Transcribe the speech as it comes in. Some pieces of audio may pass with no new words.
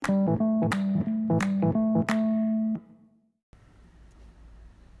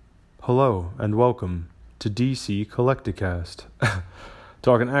Hello and welcome to DC Collecticast,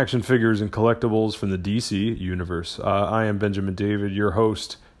 talking action figures and collectibles from the DC universe. I am Benjamin David, your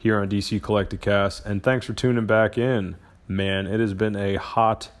host here on DC Collecticast, and thanks for tuning back in. Man, it has been a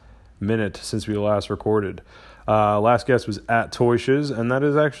hot minute since we last recorded. Last guest was at Toy Shiz, and that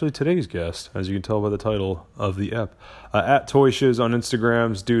is actually today's guest, as you can tell by the title of the ep. At Toy Shiz on Instagram,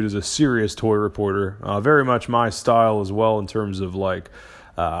 this dude is a serious toy reporter, very much my style as well in terms of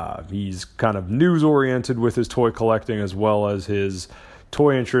he's kind of news-oriented with his toy collecting as well as his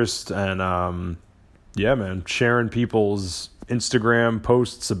toy interest and, sharing people's Instagram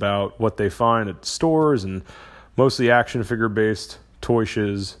posts about what they find at stores and mostly action figure-based. Toy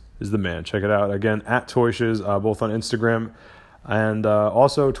Shiz is the man. Check it out. Again, at Toy Shiz, both on Instagram and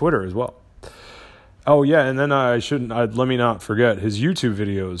also Twitter as well. Oh, yeah, and then let me not forget, his YouTube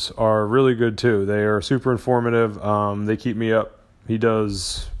videos are really good, too. They are super informative. They keep me up.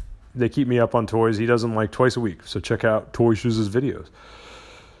 They keep me up on toys. He does them like twice a week. So check out Toy Shiz's videos.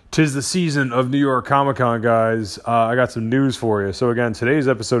 'Tis the season of New York Comic Con, guys. I got some news for you. So again, today's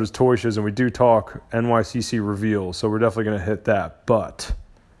episode is Toy Shiz, and we do talk NYCC reveals. So we're definitely going to hit that. But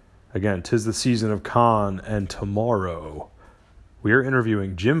again, 'tis the season of con, and tomorrow we are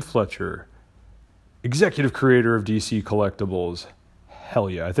interviewing Jim Fletcher, executive creator of DC Collectibles. Hell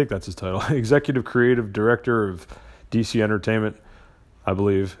yeah, I think that's his title. Executive creative director of DC Entertainment, I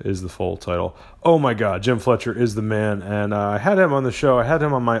believe, is the full title. Oh my God, Jim Fletcher is the man, and I had him on the show. I had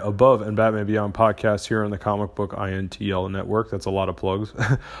him on my Above and Batman Beyond podcast here on the Comic Book INTL network. That's a lot of plugs.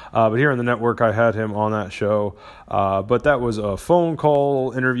 But here on the network, I had him on that show. But that was a phone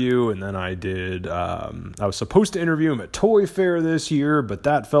call interview, and then I was supposed to interview him at Toy Fair this year, but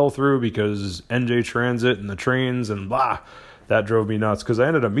that fell through because NJ Transit and the trains and blah. That drove me nuts because I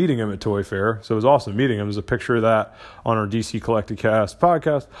ended up meeting him at Toy Fair. So it was awesome meeting him. There's a picture of that on our DC Collecticast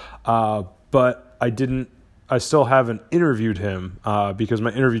podcast. But I still haven't interviewed him because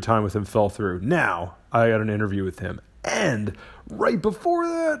my interview time with him fell through. Now I got an interview with him. And right before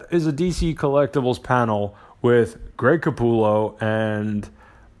that is a DC Collectibles panel with Greg Capullo and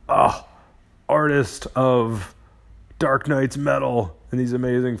artist of Dark Knight's Metal and these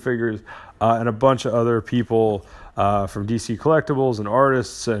amazing figures and a bunch of other people from DC Collectibles and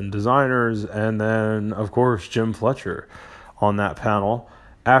artists and designers, and then, of course, Jim Fletcher on that panel,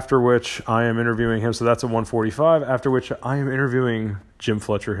 after which I am interviewing him. So that's at 1:45, after which I am interviewing Jim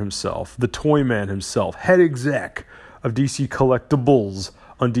Fletcher himself, the toy man himself, head exec of DC Collectibles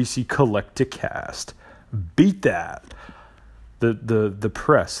on DC Collecticast. Beat that. The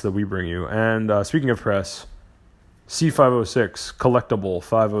press that we bring you. And speaking of press, C506, Collectible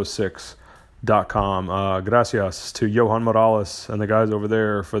 506.com. Gracias to Johan Morales and the guys over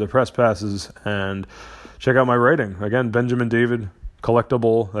there for the press passes, and check out my writing. Again, Benjamin David,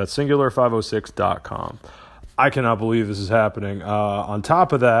 Collectible, that's singular, 506.com. I cannot believe this is happening. On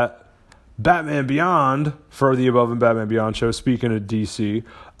top of that, Batman Beyond, for the Above and Batman Beyond show, speaking of DC,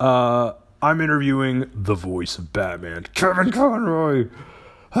 I'm interviewing the voice of Batman, Kevin Conroy,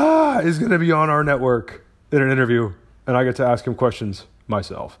 is going to be on our network in an interview, and I get to ask him questions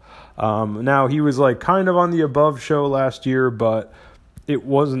myself. Now, he was kind of on the Above show last year, but it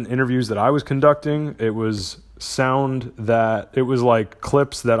wasn't interviews that I was conducting. It was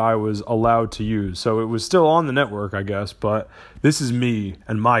clips that I was allowed to use. So it was still on the network, I guess, but this is me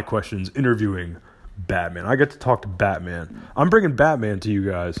and my questions interviewing Batman. I get to talk to Batman. I'm bringing Batman to you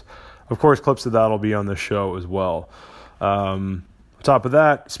guys. Of course, clips of that will be on this show as well. On top of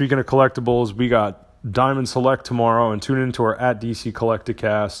that, speaking of collectibles, we got Diamond Select tomorrow, and tune into our at DC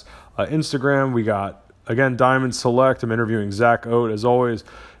Collecticast Instagram. We got, again, Diamond Select. I'm interviewing Zach Oat, as always.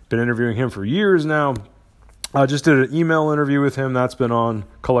 Been interviewing him for years now. I just did an email interview with him. That's been on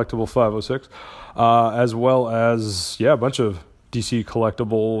Collectible 506, as well as, a bunch of DC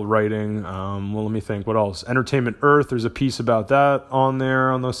Collectible writing. Let me think. What else? Entertainment Earth. There's a piece about that on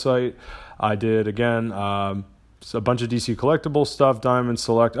there on the site. I did, again, a bunch of DC Collectible stuff, Diamond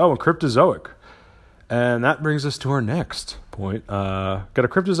Select. Oh, and Cryptozoic. And that brings us to our next point. Got a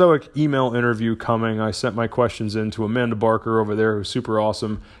Cryptozoic email interview coming. I sent my questions in to Amanda Barker over there, who's super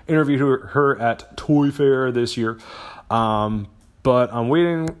awesome. Interviewed her at Toy Fair this year. But I'm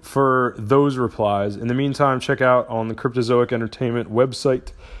waiting for those replies. In the meantime, check out on the Cryptozoic Entertainment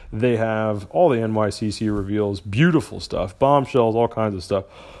website. They have all the NYCC reveals, beautiful stuff, bombshells, all kinds of stuff.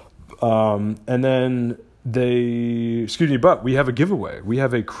 And then but we have a giveaway. We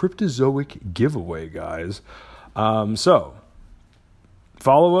have a Cryptozoic giveaway, guys. So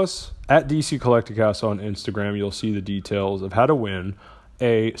follow us at DC Collecticast on Instagram. You'll see the details of how to win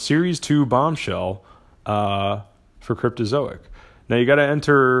a Series 2 bombshell for Cryptozoic. Now you got to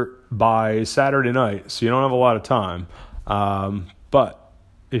enter by Saturday night, so you don't have a lot of time. But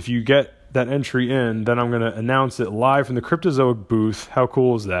if you get that entry in, then I'm going to announce it live from the Cryptozoic booth. How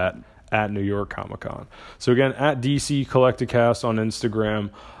cool is that? At New York Comic Con. So again, at DC Collecticast on Instagram.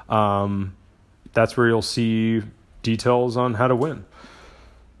 That's where you'll see details on how to win.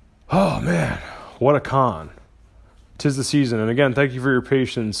 Oh man, what a con. 'Tis the season. And again, thank you for your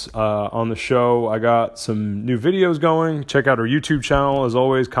patience on the show. I got some new videos going. Check out our YouTube channel. As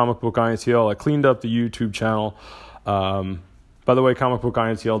always, Comic Book INTL. I cleaned up the YouTube channel. By the way,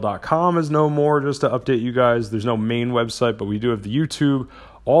 comicbookintl.com is no more, just to update you guys. There's no main website, but we do have the YouTube,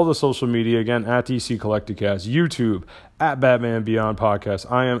 all the social media, again, at DC Collecticast, YouTube, at Batman Beyond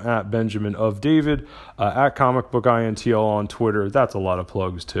Podcast. I am at Benjamin of David, at comicbookintl on Twitter. That's a lot of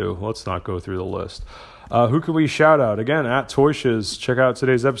plugs, too. Let's not go through the list. Who can we shout out? Again, at Toyshiz. Check out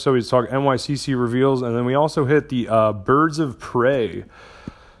today's episode. We talk NYCC reveals, and then we also hit the Birds of Prey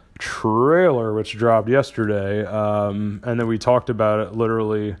trailer, which dropped yesterday, and then we talked about it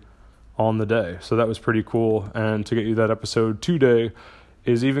literally on the day. So that was pretty cool, and to get you that episode today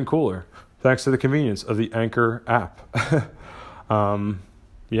is even cooler, thanks to the convenience of the Anchor app.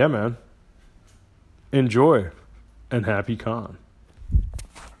 Yeah, man. Enjoy, and happy con.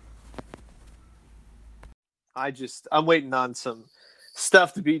 I'm waiting on some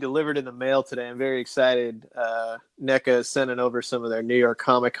stuff to be delivered in the mail today. I'm very excited. NECA is sending over some of their New York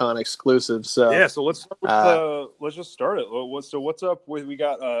Comic Con exclusives. So yeah, so let's just start it. What's up with, we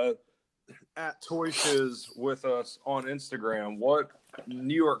got at Toyshiz with us on Instagram. What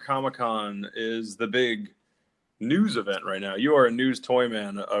New York Comic Con is the big news event right now? You are a news toy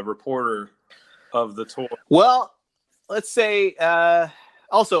man, a reporter of the toy. Well, let's say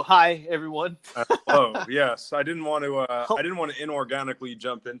also, hi everyone. Hello. Yes, I didn't want to inorganically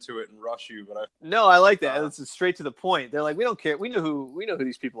jump into it and rush you, but No, I like that. It's straight to the point. They're like, we don't care. We know who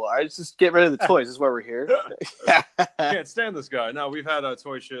these people are. Let's just get rid of the toys. This is why we're here. Can't stand this guy. No, we've had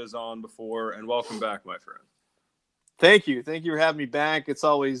Toyshiz on before, and welcome back, my friend. Thank you for having me back. It's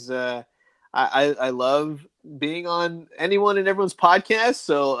always I love being on anyone and everyone's podcast,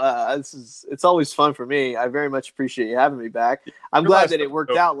 so it's always fun for me. I very much appreciate you having me back. I'm glad that it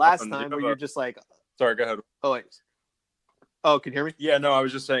worked out last time, where you're just like, sorry, go ahead. Oh, wait. Oh, can you hear me? Yeah, no, I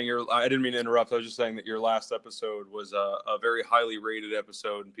was just saying I didn't mean to interrupt. I was just saying that your last episode was a very highly rated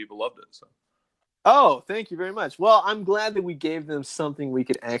episode, and people loved it. So. Oh, thank you very much. Well, I'm glad that we gave them something we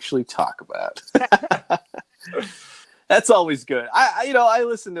could actually talk about. That's always good. I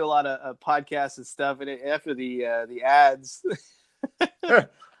listen to a lot of podcasts and stuff, and after the ads,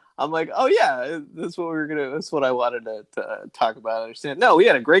 I'm like, oh yeah, that's what I wanted to talk about. Understand? No, we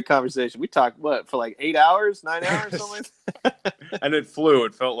had a great conversation. We talked for like 8 hours, 9 hours, something. And it flew.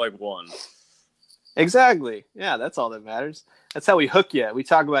 It felt like one. Exactly. Yeah, that's all that matters. That's how we hook you. We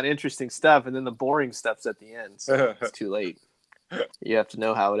talk about interesting stuff, and then the boring stuff's at the end. So it's too late. You have to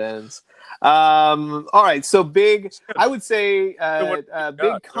know how it ends. All right, so big. I would say big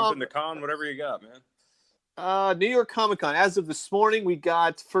jump into con, whatever you got, man. New York Comic Con. As of this morning, we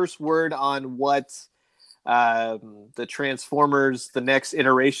got first word on what the Transformers, the next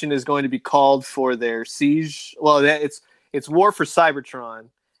iteration, is going to be called for their siege. Well, it's War for Cybertron,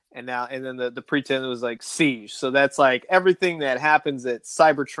 and then the pretend was like Siege. So that's like everything that happens at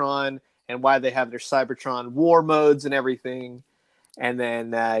Cybertron and why they have their Cybertron war modes and everything. And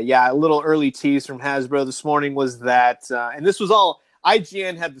then, a little early tease from Hasbro this morning was that, and this was all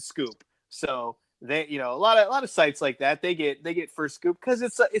IGN had the scoop. So they, a lot of sites like that, they get first scoop because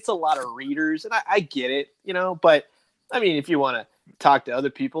it's a lot of readers, and I get it, But I mean, if you want to talk to other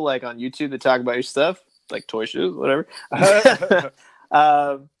people like on YouTube that talk about your stuff, like Toyshiz, whatever.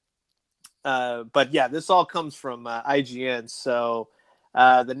 But yeah, this all comes from IGN. So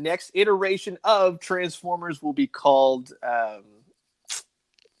the next iteration of Transformers will be called.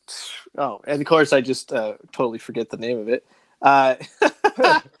 Oh, and of course, I just totally forget the name of it.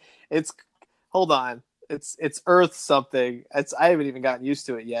 Hold on. It's Earth something. I haven't even gotten used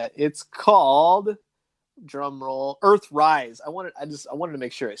to it yet. It's called, drum roll, Earth Rise. I wanted to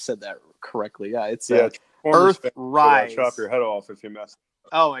make sure I said that correctly. Yeah, it's Earth Rise. Chop your head off if you mess.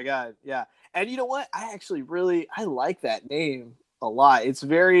 Oh my god, yeah. And you know what? I actually I like that name a lot. It's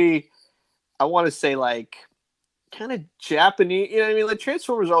very, I want to say like, kind of Japanese, you know what I mean? Like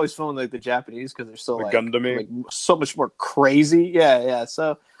Transformers are always fun like the Japanese because they're so like so much more crazy. Yeah.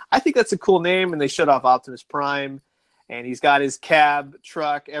 So I think that's a cool name, and they showed off Optimus Prime, and he's got his cab,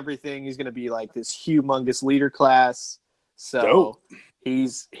 truck, everything. He's going to be like this humongous leader class. So dope.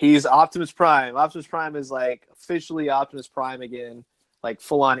 He's Optimus Prime. Optimus Prime is like officially Optimus Prime again, like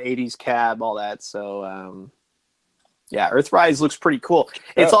full on 80s cab, all that. So Yeah, Earthrise looks pretty cool.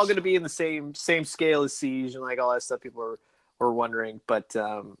 It's Yes. all going to be in the same scale as Siege and like all that stuff. People were wondering, but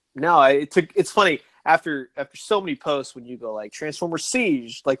no, it's funny after so many posts when you go like Transformers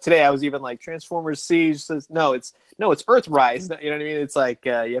Siege. Like today, I was even like Transformers Siege says no, it's Earthrise. You know what I mean? It's like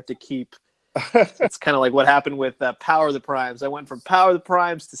you have to keep. It's kind of like what happened with Power of the Primes. I went from Power of the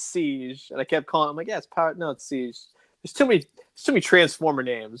Primes to Siege, and I kept calling. I'm like, yeah, it's Power. No, it's Siege. There's too many Transformer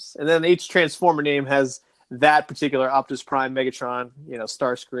names, and then each Transformer name has that particular Optimus Prime, Megatron,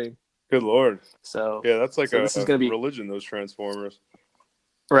 Starscream. Good Lord. So Yeah, that's like this is gonna be religion, those Transformers.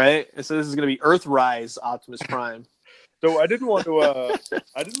 right. So this is gonna be Earthrise Optimus Prime. So I didn't want to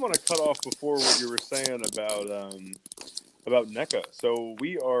cut off before what you were saying about NECA. So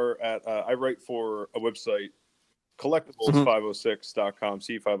we are at I write for a website, collectibles506.com,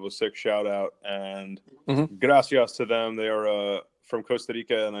 C506 shout out, and gracias to them. They are from Costa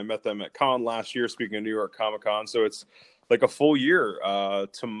Rica, and I met them at Con last year, speaking of New York Comic Con. So it's like a full year.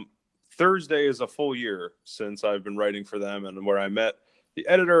 Thursday is a full year since I've been writing for them, and where I met the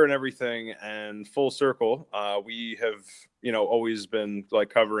editor and everything. And full circle, we have always been like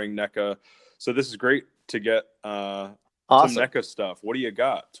covering NECA. So this is great to get Awesome. some NECA stuff. What do you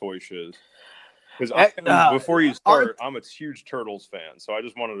got, Toy Shiz? Because before you start, I'm a huge Turtles fan, so I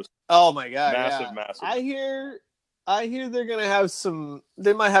just wanted to. Oh my god! Massive. I hear they're gonna have some.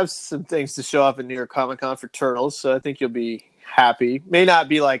 They might have some things to show up at New York Comic Con for Turtles, so I think you'll be happy. May not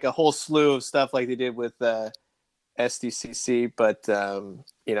be like a whole slew of stuff like they did with SDCC, but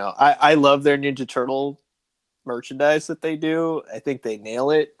I love their Ninja Turtle merchandise that they do. I think they nail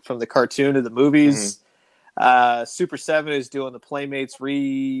it from the cartoon to the movies. Super 7 is doing the Playmates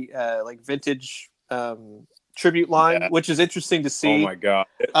vintage tribute line, which is interesting to see. Oh my god!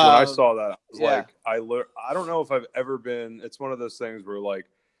 When I saw that, I was I don't know if I've ever been. It's one of those things where like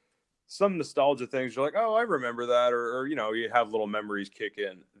some nostalgia things. You're like, oh, I remember that, or you have little memories kick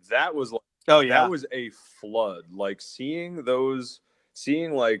in. That was like, that was a flood. Like seeing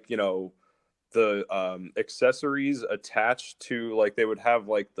like the accessories attached to like they would have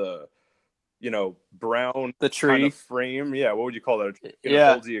like the brown the tree kind of frame. Yeah, what would you call that?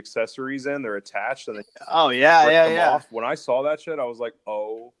 Holds the accessories in. They're attached, and they off. When I saw that shit, I was like,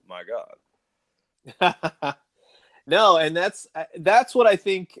 oh my god. No, and that's what I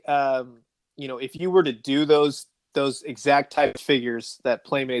think. If you were to do those exact type of figures that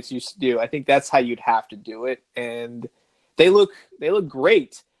Playmates used to do, I think that's how you'd have to do it, and they look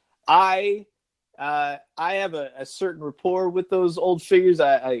great. I have a certain rapport with those old figures.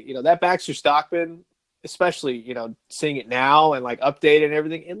 That Baxter Stockman, especially, seeing it now and like updated and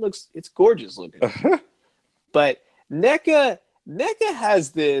everything, it's gorgeous looking. But NECA has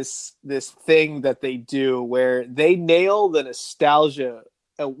this thing that they do where they nail the nostalgia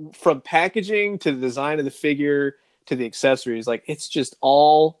from packaging to the design of the figure to the accessories. Like it's just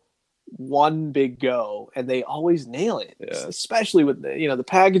all one big go, and they always nail it, especially with the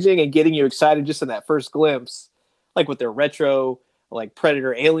packaging and getting you excited just in that first glimpse, like with their retro like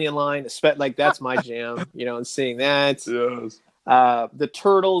Predator Alien line. Like that's my jam, and seeing that. Yes. The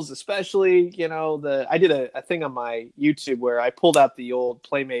Turtles, especially, I did a thing on my YouTube where I pulled out the old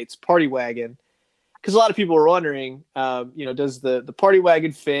Playmates Party Wagon, because a lot of people were wondering, does the Party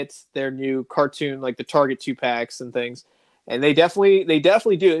Wagon fit their new cartoon, like the Target 2-packs and things? And they definitely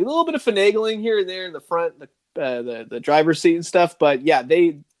do. A little bit of finagling here and there in the front, the driver's seat and stuff. But yeah,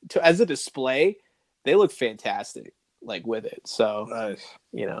 as a display, they look fantastic, like with it. So, nice.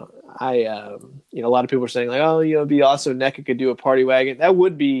 A lot of people are saying like, oh, it'd be awesome. NECA could do a Party Wagon. That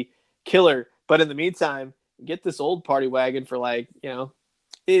would be killer. But in the meantime, get this old Party Wagon for like,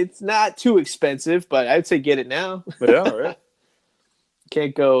 it's not too expensive, but I'd say get it now. Yeah, right.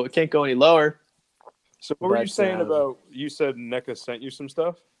 Can't go any lower. So what were you saying about, you said NECA sent you some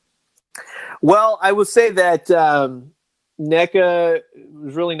stuff? Well, I would say that NECA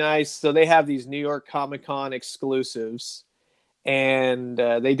was really nice. So they have these New York Comic Con exclusives, and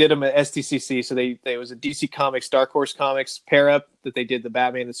they did them at STCC. So there was a DC Comics, Dark Horse Comics pair up that they did the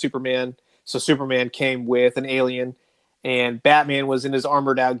Batman and Superman. So Superman came with an alien, and Batman was in his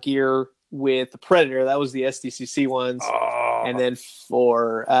armored out gear with the Predator. That was the SDCC ones. And then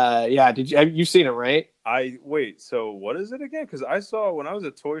for have you seen them, right? So what is it again? Because I saw when I was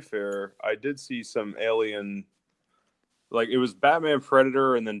at Toy Fair, I did see some alien, like it was Batman,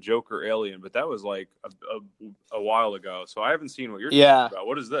 Predator, and then Joker, Alien, but that was like a while ago. So I haven't seen what you're talking about.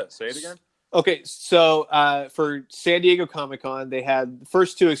 What is this? Say it again. Okay, so for San Diego Comic-Con, they had the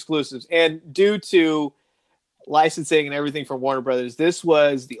first two exclusives, and due to licensing and everything from Warner Brothers, this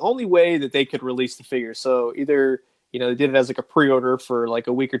was the only way that they could release the figure. So either they did it as like a pre-order for like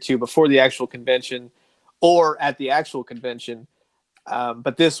a week or two before the actual convention, or at the actual convention.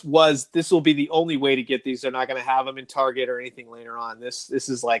 But this will be the only way to get these. They're not going to have them in Target or anything later on. This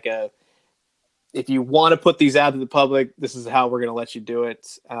is like if you want to put these out to the public, this is how we're going to let you do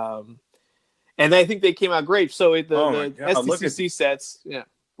it. And I think they came out great. So the SDCC sets, yeah.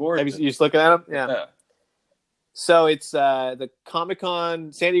 Have you just looking at them? Yeah. So it's the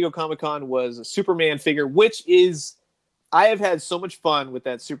Comic-Con, San Diego Comic-Con was a Superman figure, which is, I have had so much fun with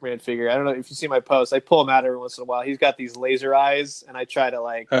that Superman figure. I don't know if you see my post. I pull him out every once in a while. He's got these laser eyes, and I try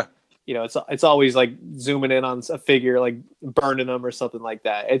to it's always like zooming in on a figure, like burning them or something like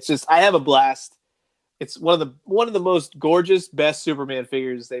that. It's just, I have a blast. It's one of the most gorgeous, best Superman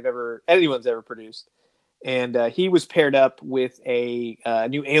figures anyone's ever produced. And he was paired up with a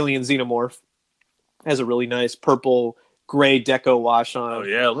new Alien Xenomorph. Has a really nice purple gray deco wash on him. Oh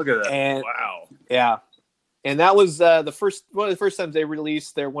yeah, look at that! And, wow. Yeah, and that was one of the first times they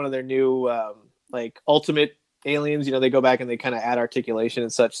released one of their new Ultimate Aliens. You know, they go back and they kind of add articulation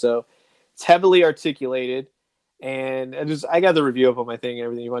and such. So it's heavily articulated. And I got the review of them, I think, and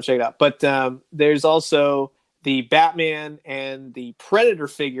everything. You want to check it out. But there's also the Batman and the Predator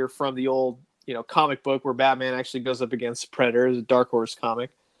figure from the old, comic book where Batman actually goes up against Predator. It's a Dark Horse comic.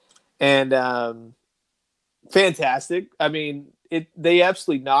 And fantastic. I mean, they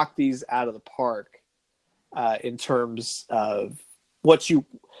absolutely knocked these out of the park in terms of what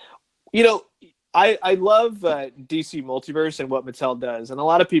I love DC Multiverse and what Mattel does. And a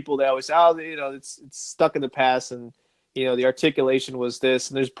lot of people, they always say, it's stuck in the past and, the articulation was this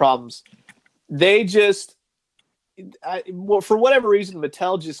and there's problems. They just, for whatever reason,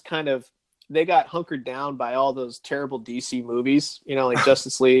 Mattel just they got hunkered down by all those terrible DC movies, like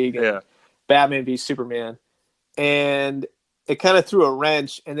Justice League and Batman v Superman. And it kind of threw a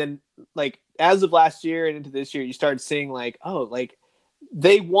wrench. And then, as of last year and into this year, you started seeing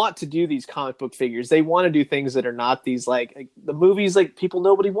they want to do these comic book figures. They want to do things that are not these the movies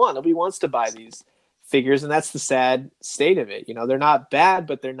nobody wants to buy these figures, and that's the sad state of it. They're not bad,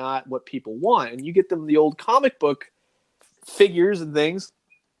 but they're not what people want. And you get them the old comic book figures and things,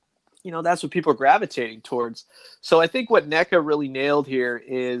 that's what people are gravitating towards. So I think what NECA really nailed here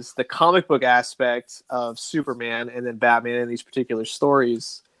is the comic book aspect of Superman and then Batman in these particular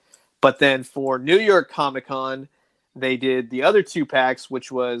stories. But then for New York Comic-Con, they did the other 2 packs,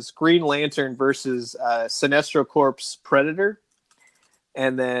 which was Green Lantern versus Sinestro Corps Predator,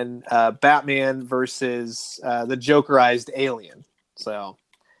 and then Batman versus the Jokerized Alien. So,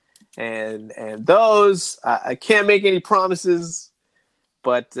 and those I can't make any promises,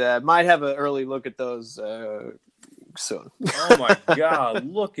 but might have an early look at those soon. Oh my God!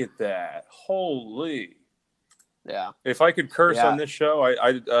 Look at that! Holy. Yeah. If I could curse on this show,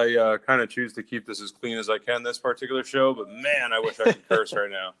 I kind of choose to keep this as clean as I can this particular show. But man, I wish I could curse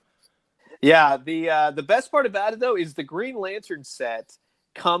right now. Yeah. The best part about it though is the Green Lantern set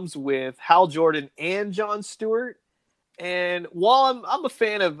comes with Hal Jordan and Jon Stewart. And while I'm a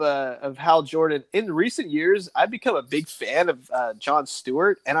fan of Hal Jordan, in recent years I've become a big fan of Jon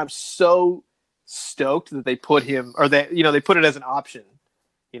Stewart, and I'm so stoked that they put him, or that they put it as an option.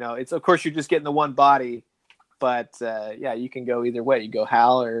 It's, of course, you're just getting the one body. But you can go either way. You go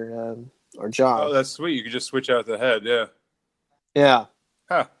Hal or John. Oh, that's sweet. You can just switch out the head. Yeah. Yeah.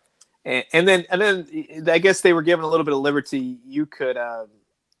 Huh. And then I guess they were given a little bit of liberty. You could,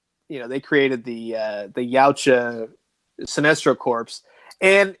 they created the Yautja Sinestro Corps,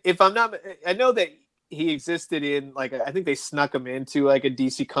 and if I'm not, I know that he existed in I think they snuck him into a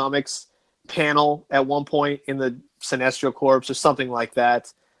DC Comics panel at one point in the Sinestro Corps or something like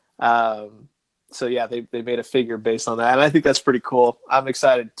that. So yeah, they made a figure based on that, and I think that's pretty cool. I'm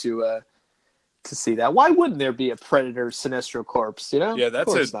excited to see that. Why wouldn't there be a Predator Sinestro Corps? Yeah,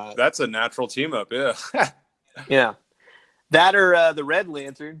 that's a natural team up. Yeah, yeah, that or the Red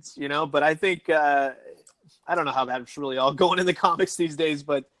Lanterns. But I think I don't know how that's really all going in the comics these days,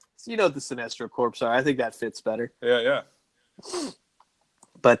 but the Sinestro Corps are. I think that fits better. Yeah.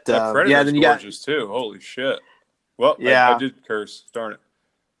 But Predator's then you gorgeous too. Holy shit! Well, yeah, I did curse. Darn it.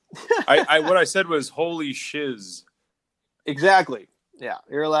 What I said was holy shiz. Exactly. Yeah,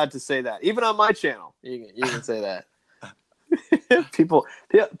 you're allowed to say that. Even on my channel, you can say that. People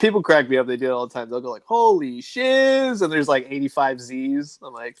crack me up. They do it all the time. They'll go holy shiz, and there's 85 Z's.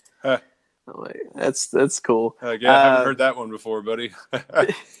 I'm like, that's cool. I haven't heard that one before, buddy.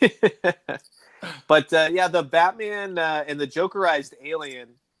 But the Batman and the Jokerized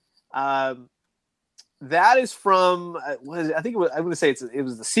Alien. That is from I think it was, I'm going to say it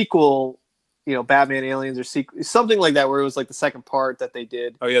was the sequel, Batman Aliens or something like that, where it was the second part that they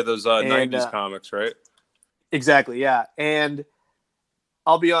did. Oh yeah, those 90s comics, right? Exactly, yeah. And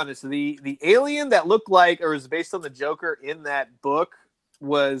I'll be honest. The alien that looked like or was based on the Joker in that book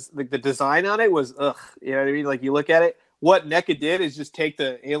was like the design on it was ugh. You know what I mean? Like you look at it. What NECA did is just take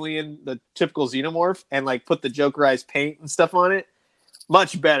the alien, the typical xenomorph, and like put the Jokerized paint and stuff on it.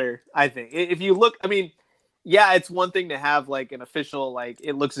 Much better, I think. If you look, I mean, yeah, it's one thing to have like an official, like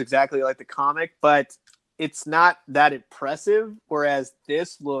it looks exactly like the comic, but it's not that impressive. Whereas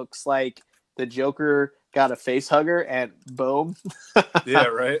this looks like the Joker got a face hugger and boom. Yeah,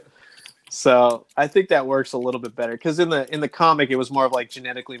 right. So I think that works a little bit better because in the comic it was more of like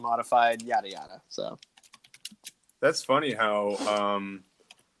genetically modified, yada yada. So that's funny how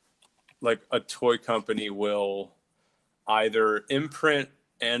like a toy company will either imprint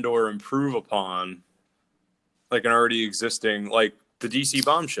and or improve upon like an already existing, like the DC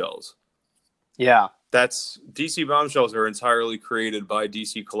Bombshells. Yeah. That's DC Bombshells are entirely created by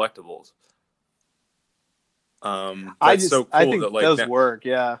DC Collectibles. I think that, like, those work.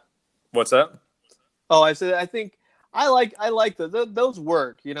 Yeah. What's that? Oh, I said I think I like those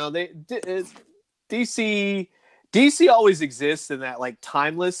work. You know, DC always exists in that like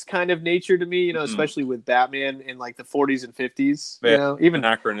timeless kind of nature to me. You know, especially with Batman in like the 40s and 50s. Yeah, you know, even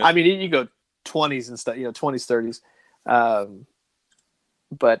anachronism. I mean, you go 20s and stuff. You know, 20s, 30s.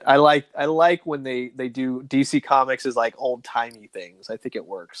 But I like when they do DC Comics as like old timey things. I think it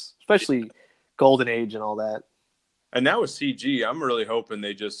works, especially Golden Age and all that. And now with CG, I'm really hoping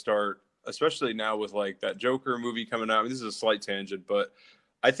they just start, especially now with like that Joker movie coming out. I mean, this is a slight tangent, but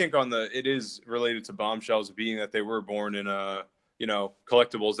I think it is related to Bombshells being that they were born in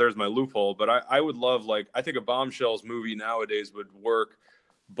collectibles. There's my loophole. But I would love, like, I think a Bombshells movie nowadays would work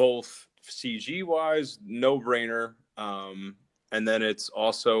both CG wise, no brainer. And then it's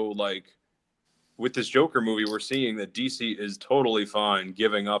also like with this Joker movie, we're seeing that DC is totally fine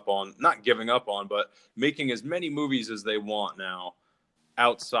not giving up on, but making as many movies as they want now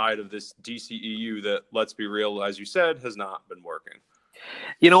outside of this DCEU that, let's be real, as you said, has not been working.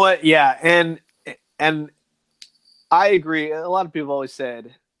 You know what? Yeah. And I agree. A lot of people always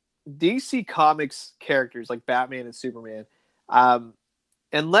said DC Comics characters like Batman and Superman,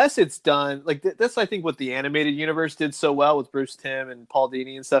 unless it's done like that's, I think, what the animated universe did so well with Bruce Timm and Paul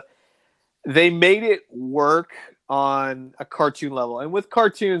Dini and stuff. They made it work on a cartoon level, and with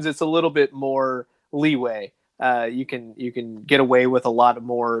cartoons, it's a little bit more leeway. You can get away with a lot of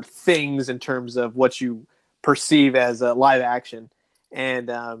more things in terms of what you perceive as a live action. And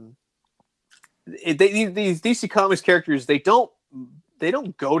these DC Comics characters, they don't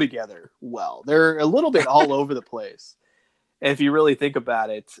go together well. They're a little bit all over the place. If you really think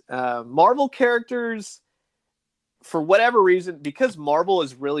about it, Marvel characters, for whatever reason, because Marvel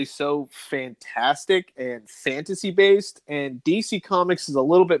is really so fantastic and fantasy based, and DC Comics is a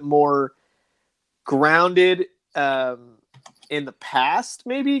little bit more grounded in the past,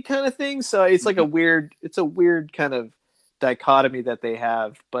 maybe, kind of thing. So it's like a weird kind of dichotomy that they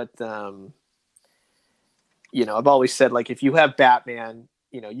have. But I've always said, like, if you have Batman,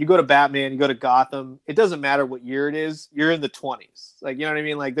 you go to Batman, you go to Gotham, it doesn't matter what year it is, you're in the 20s. Like, you know what I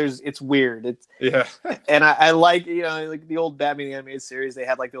mean? Like, it's weird. Yeah. And I like, like the old Batman the Animated Series, they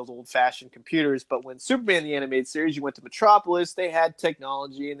had like those old fashioned computers. But when Superman the Animated Series, you went to Metropolis, they had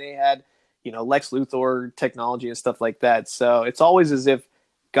technology and they had, Lex Luthor technology and stuff like that. So it's always as if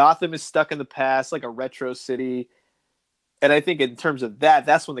Gotham is stuck in the past, like a retro city. And I think in terms of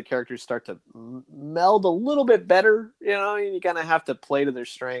that's when the characters start to meld a little bit better. You kind of have to play to their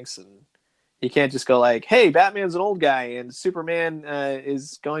strengths, and you can't just go like, "Hey, Batman's an old guy, and Superman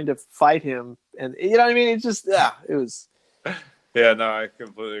is going to fight him," and you know what I mean. It's just, it was. Yeah, no, I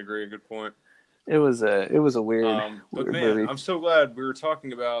completely agree. Good point. It was a weird, but weird man, movie. I'm so glad we were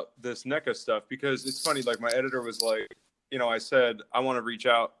talking about this NECA stuff, because it's funny. Like, my editor was like, I said I want to reach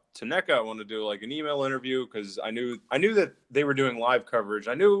out to NECA. I want to do like an email interview, because I knew that they were doing live coverage.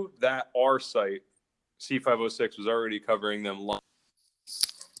 I knew that our site C506 was already covering them live.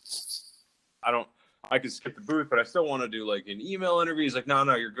 I could skip the booth, but I still want to do like an email interview. He's like, no,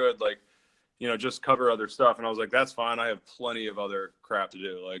 you're good. Like, just cover other stuff. And I was like, that's fine. I have plenty of other crap to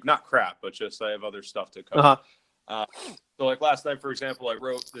do. Like, not crap, but just I have other stuff to cover. So like last night, for example, I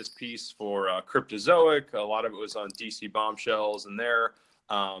wrote this piece for Cryptozoic. A lot of it was on DC Bombshells, and there.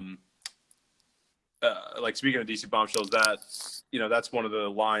 Like, speaking of DC Bombshells, that's one of the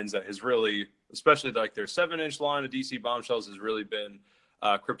lines that has really, especially like their 7-inch line of DC Bombshells, has really been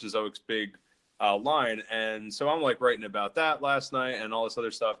Cryptozoic's big line. And so I'm like writing about that last night and all this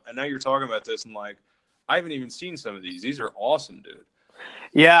other stuff. And now you're talking about this, and like, I haven't even seen some of these. These are awesome, dude.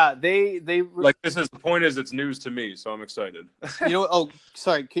 Yeah, they like, the point is it's news to me, so I'm excited. Oh,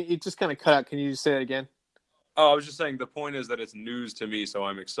 sorry, can you just kind of cut out? Can you just say it again? Oh, I was just saying the point is that it's news to me, so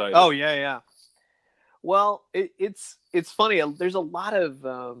I'm excited. Oh yeah. Well, it's funny. There's a lot of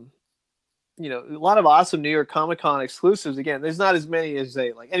a lot of awesome New York Comic Con exclusives. Again, there's not as many as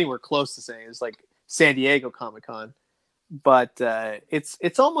like anywhere close to saying as like San Diego Comic Con, but it's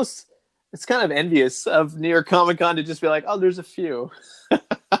kind of envious of New York Comic Con to just be like, oh, there's a few.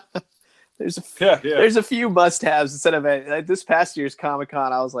 There's a few must-haves instead of like this past year's Comic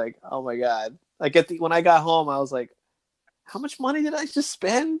Con. I was like, oh my god! Like when I got home, I was like, how much money did I just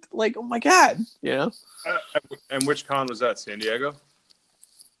spend? Like, oh my god, And which con was that? San Diego?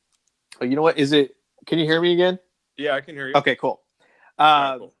 Oh, you know what? Is it? Can you hear me again? Yeah, I can hear you. Okay, cool.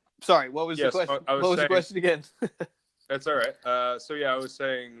 Cool. Sorry, what was the question? What was the question again? That's all right. So yeah, I was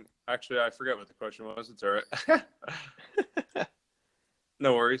saying. Actually, I forget what the question was. It's all right.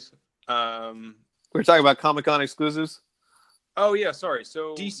 No worries. We're talking about Comic Con exclusives. Oh yeah, sorry.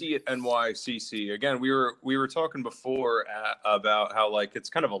 So DC at NYCC again. We were talking before about how like it's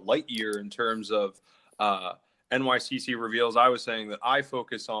kind of a light year in terms of NYCC reveals. I was saying that I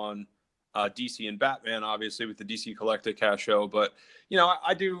focus on DC and Batman, obviously with the DC Collecticast show, but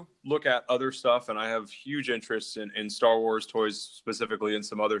I do look at other stuff, and I have huge interests in Star Wars toys specifically, and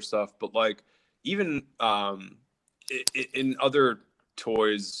some other stuff. But like even in other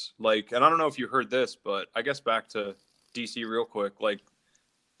toys, like, and I don't know if you heard this, but I guess back to DC real quick, like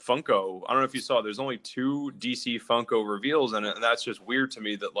Funko, I don't know if you saw, there's only 2 DC Funko reveals in it, and that's just weird to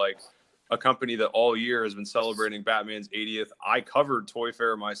me that like a company that all year has been celebrating Batman's 80th. I covered Toy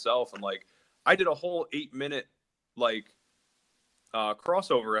Fair myself, and like I did a whole 8-minute like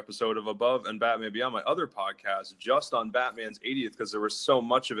crossover episode of Above and Batman Beyond, my other podcast, just on Batman's 80th, because there was so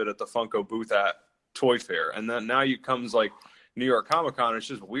much of it at the Funko booth at Toy Fair. And then now comes like New York Comic Con. It's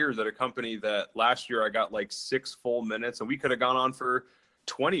just weird that a company that last year I got like 6 full minutes, and we could have gone on for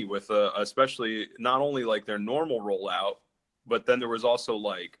 20 with especially not only like their normal rollout, but then there was also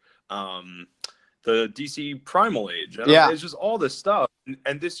like the DC Primal Age. And it's just all this stuff.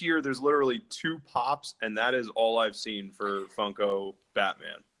 And this year there's literally 2 pops, and that is all I've seen for Funko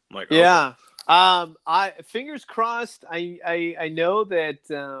Batman. I'm like, yeah. Okay. I fingers crossed. I know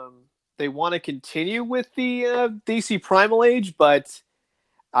that they want to continue with the DC Primal Age, but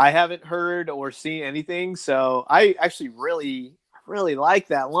I haven't heard or seen anything. So I actually really like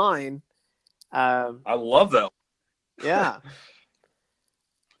that line. I love that. Yeah.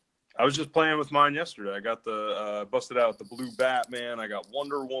 I was just playing with mine yesterday. I got the busted out the blue Batman. I got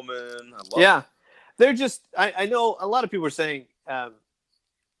Wonder Woman. I love it. They're just. I know a lot of people are saying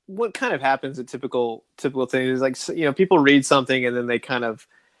what kind of happens at typical things is like people read something and then they kind of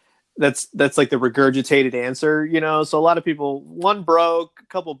that's like the regurgitated answer. So a lot of people, one broke, a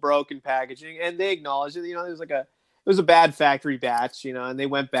couple broke in packaging, and they acknowledge it. It was a bad factory batch. And they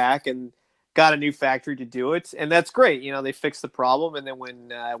went back and got a new factory to do it, and that's great. They fixed the problem, and then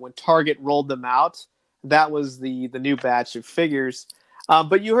when Target rolled them out, that was the new batch of figures.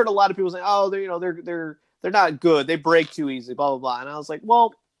 But you heard a lot of people saying, "Oh, they're not good. They break too easily." Blah blah blah. And I was like,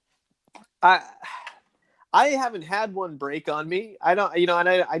 "Well, I haven't had one break on me. I don't, and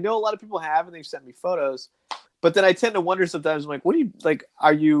I know a lot of people have, and they've sent me photos. But then I tend to wonder sometimes, I'm like, what do you like?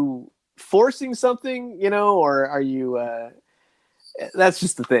 Are you forcing something, or are you?" That's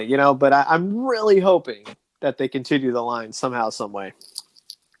just the thing, but I'm really hoping that they continue the line somehow, some way.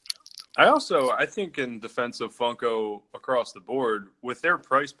 I think in defense of Funko across the board, with their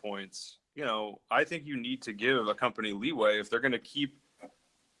price points, I think you need to give a company leeway if they're going to keep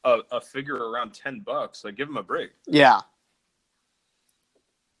a figure around $10. Like, give them a break. Yeah.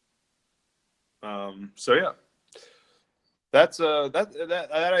 So yeah. That's that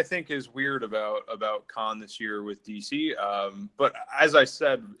I think is weird about con this year with DC. But as I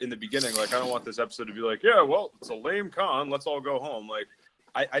said in the beginning, like, I don't want this episode to be like, yeah, well, it's a lame con, let's all go home. Like,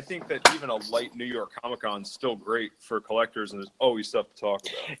 I think that even a light New York Comic Con is still great for collectors, and there's always stuff to talk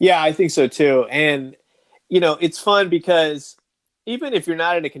about. Yeah, I think so too. And it's fun because even if you're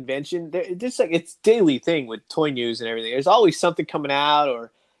not at a convention, just like it's daily thing with toy news and everything. There's always something coming out,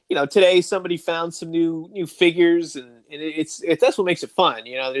 or today somebody found some new figures, and it's that's what makes it fun.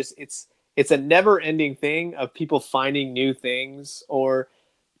 It's a never ending thing of people finding new things, or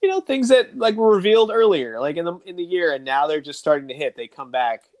things that like were revealed earlier, like in the year, and now they're just starting to hit. They come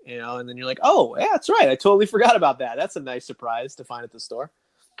back, and then you're like, oh yeah, that's right, I totally forgot about that. That's a nice surprise to find at the store.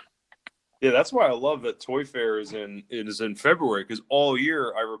 Yeah, that's why I love that Toy Fair is in February, because all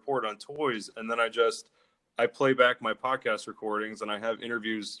year I report on toys, and then I play back my podcast recordings, and I have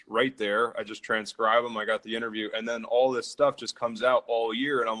interviews right there. I just transcribe them. I got the interview, and then all this stuff just comes out all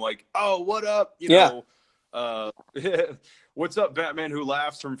year, and I'm like, oh, what up? Yeah. What's up, Batman Who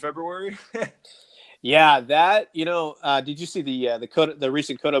Laughs from February? Yeah, that did you see the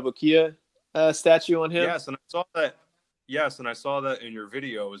recent Kotobukiya statue on him? Yes, and I saw that. Yes, and I saw that in your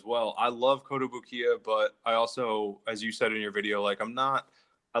video as well. I love Kotobukiya, but I also, as you said in your video, like I'm not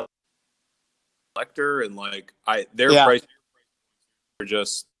a collector, and like their Yeah. prices are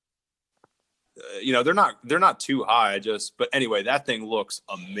just, they're not too high. But anyway, that thing looks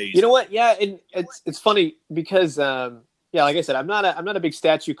amazing. You know what? Yeah, and it's funny because like I said, I'm not a big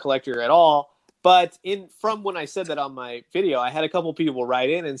statue collector at all. But from when I said that on my video, I had a couple people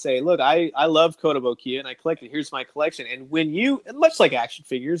write in and say, "Look, I love Kotobukiya and I collect it. Here's my collection." And much like action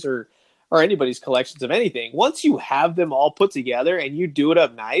figures or anybody's collections of anything, once you have them all put together and you do it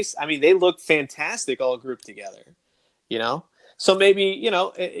up nice, I mean, they look fantastic all grouped together. So maybe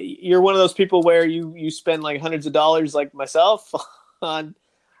you're one of those people where you spend like hundreds of dollars, like myself,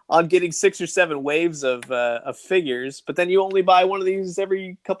 on getting 6 or 7 waves of figures, but then you only buy one of these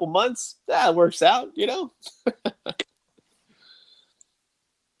every couple months. That works out,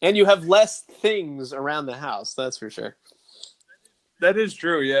 And you have less things around the house, that's for sure. That is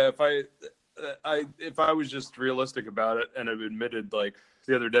true. Yeah, if I was just realistic about it and have admitted, like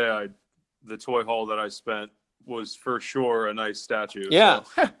the other day, the toy haul that I spent was for sure a nice statue. Yeah.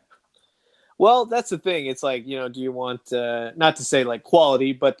 So. Well, that's the thing. It's like, do you want not to say like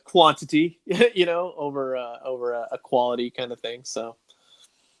quality, but quantity, over a quality kind of thing. So.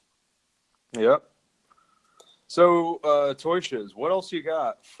 Yep. So, Toy Shiz, what else you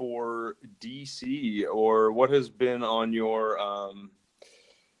got for DC, or what has been on your?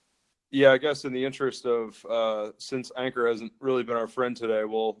 I guess in the interest of since Anchor hasn't really been our friend today,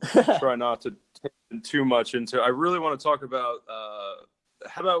 we'll try not to take too much into. I really want to talk about.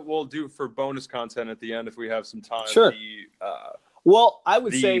 How about we'll do for bonus content at the end if we have some time? Sure. Well, I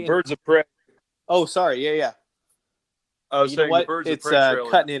would say Birds of Prey. Oh, sorry. Yeah. I was saying the Birds of Prey trailer. It's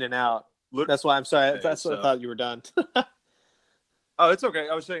cutting in and out. That's why I'm sorry. Okay, that's what I thought you were done. Oh, it's okay.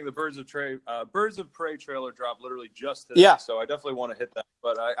 I was saying the Birds of Prey trailer dropped literally just today. Yeah. So I definitely want to hit that.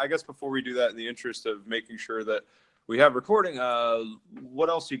 But I guess before we do that, in the interest of making sure that we have recording, what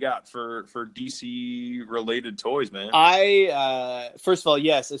else you got for DC related toys, man? First of all,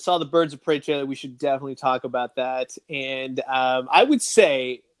 yes, I saw the Birds of Prey trailer. We should definitely talk about that. And I would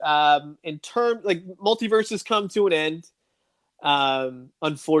say, in terms like multiverses come to an end,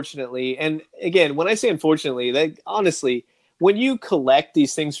 unfortunately. And again, when I say unfortunately, honestly, when you collect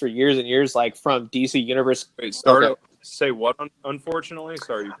these things for years and years, like from DC Universe, say what? Unfortunately,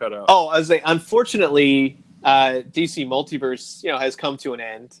 sorry, you cut out. Oh, I was like, unfortunately, DC Multiverse, has come to an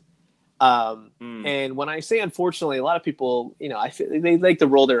end. And when I say unfortunately, a lot of people, I feel they like to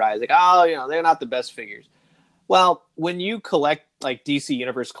roll their eyes, like, oh, they're not the best figures. Well, when you collect like DC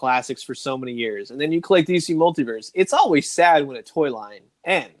Universe classics for so many years, and then you collect DC Multiverse, it's always sad when a toy line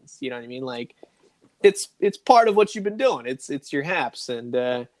ends. You know what I mean? Like, it's part of what you've been doing. It's your haps, and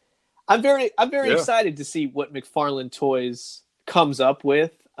I'm very excited to see what McFarlane Toys comes up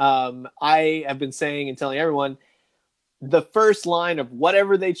with. I have been saying and telling everyone, the first line of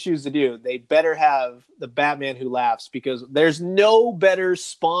whatever they choose to do, they better have the Batman Who Laughs, because there's no better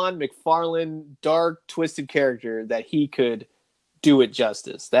Spawn McFarlane dark twisted character that he could do it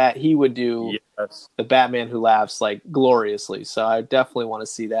justice, that he would do. Yes. The Batman Who Laughs like gloriously. So I definitely want to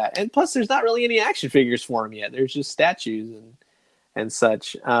see that. And plus there's not really any action figures for him yet. There's just statues and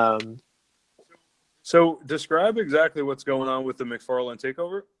such. So describe exactly what's going on with the McFarlane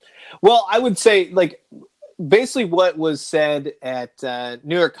takeover. Well, I would say like basically what was said at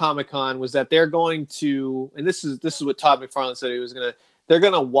New York Comic Con was that they're going to, and this is what Todd McFarlane said they're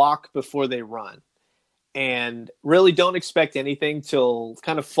going to walk before they run, and really don't expect anything till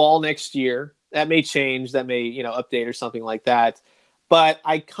kind of fall next year. That may change, that may, update or something like that. But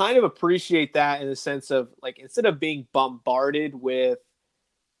I kind of appreciate that in the sense of like, instead of being bombarded with,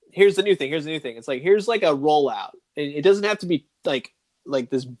 here's the new thing. It's like, here's like a rollout. It doesn't have to be like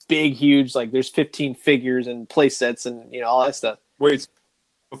this big, huge, like there's 15 figures and play sets and, all that stuff. Wait,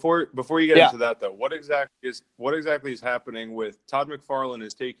 before you get into that though, what exactly is happening with Todd McFarlane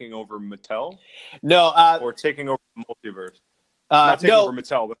is taking over Mattel? No, or taking over Multiverse? Not taking over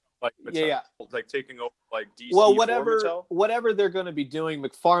Mattel, but like Mattel, like taking over like DC. Well, Mattel? whatever they're going to be doing,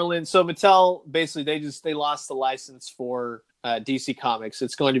 McFarlane. So Mattel basically they lost the license for DC Comics.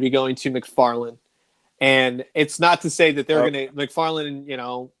 It's going to be going to McFarlane. And it's not to say that they're going to,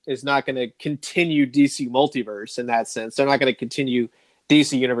 McFarlane, is not going to continue DC Multiverse in that sense. They're not going to continue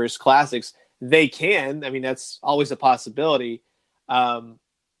DC Universe Classics. They can. I mean, that's always a possibility. But,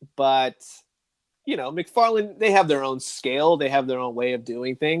 McFarlane, they have their own scale. They have their own way of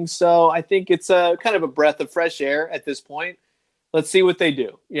doing things. So I think it's a kind of a breath of fresh air at this point let's see what they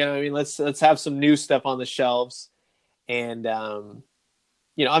do. You know what I mean? Let's have some new stuff on the shelves. And,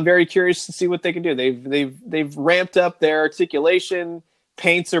 you know, I'm very curious to see what they can do. They've ramped up their articulation.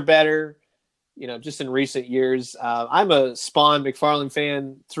 Paints are better, you know, just in recent years. I'm a Spawn McFarlane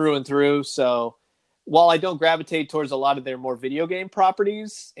fan through and through. So while I don't gravitate towards a lot of their more video game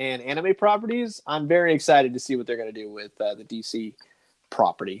properties and anime properties, I'm very excited to see what they're going to do with the DC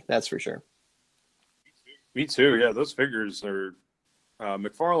property. That's for sure. Me too. Yeah, those figures are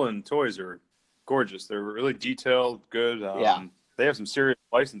McFarlane toys are gorgeous. They're really detailed, good. Yeah. They have some serious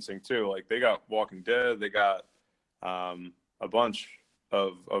licensing too. Like they got Walking Dead. They got a bunch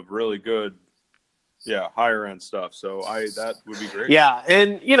of really good, higher end stuff. So that would be great. Yeah,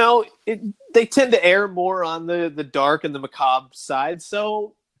 and you know, they tend to err more on the dark and the macabre side.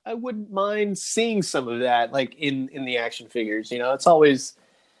 So I wouldn't mind seeing some of that, like in the action figures. You know, it's always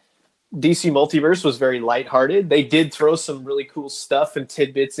DC Multiverse was very lighthearted. They did throw some really cool stuff and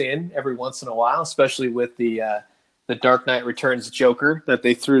tidbits in every once in a while, especially with the Dark Knight Returns Joker that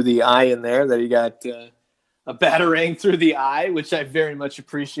they threw the eye in there. That he got a batarang through the eye, which I very much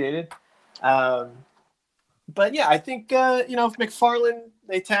appreciated. But yeah, I think you know, if McFarlane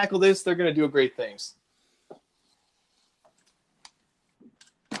they tackle this, they're going to do great things.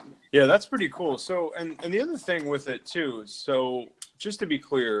 Yeah, that's pretty cool. So, and the other thing with it too. So, just to be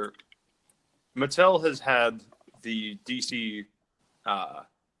clear, Mattel has had the DC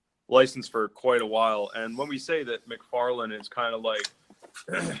license for quite a while, and when we say that McFarlane is kind of like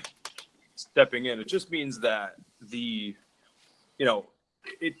stepping in, it just means that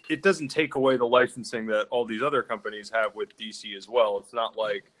it doesn't take away the licensing that all these other companies have with DC as well. It's not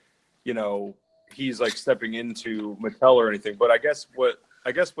like, you know, he's like stepping into Mattel or anything. But I guess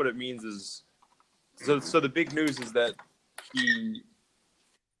what it means is, so the big news is that he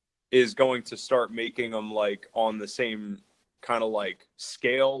is going to start making them like on the same kind of like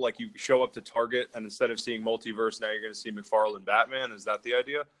scale. Like you show up to Target and instead of seeing Multiverse, now you're going to see McFarlane Batman. Is that the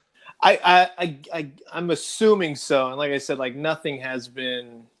idea? I'm assuming so. And like I said, like nothing has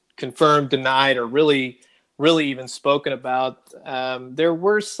been confirmed, denied, or really even spoken about. There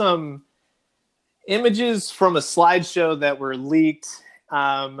were some images from a slideshow that were leaked,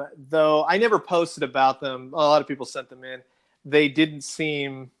 though I never posted about them. A lot of people sent them in. They didn't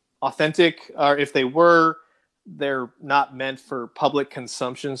seem authentic, or if they were, they're not meant for public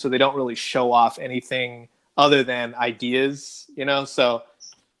consumption, so they don't really show off anything other than ideas, you know. So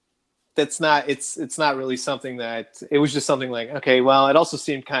that's not it's not really something that, it was just something like, okay, well, it also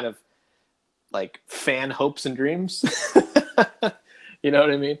seemed kind of like fan hopes and dreams. You know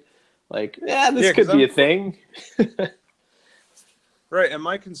what I mean? Like, this could be a thing. Right, and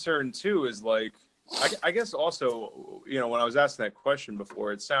my concern too is like, I guess also, you know, when I was asking that question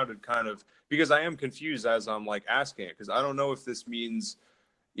before, it sounded kind of, because I am confused as I'm like asking it, because I don't know if this means,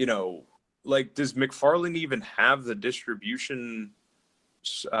 you know, like, does McFarlane even have the distribution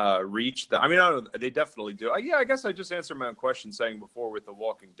reach that, I mean, I don't, they definitely do. I guess I just answered my own question saying before with The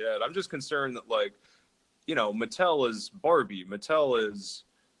Walking Dead. I'm just concerned that, like, you know, Mattel is Barbie, Mattel is,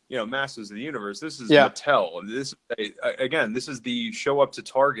 you know, Masters of the Universe. This is Mattel. This, again, this is the show up to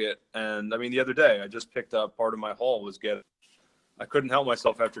Target. And I mean, the other day I just picked up, part of my haul was I couldn't help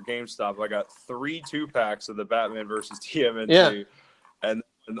myself after GameStop. I got 3 2-packs of the Batman versus TMNT. And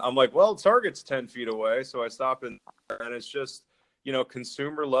I'm like, well, Target's 10 feet away. So I stop in, and it's just, you know,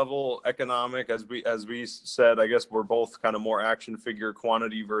 consumer level economic, as we said. I guess we're both kind of more action figure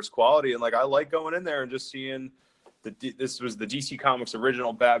quantity versus quality. And like, I like going in there and just seeing this was the DC Comics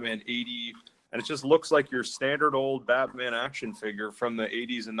original Batman 80, and it just looks like your standard old Batman action figure from the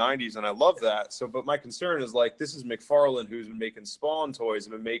 80s and 90s, and I love that. So, but my concern is, like, this is McFarlane, who's been making Spawn toys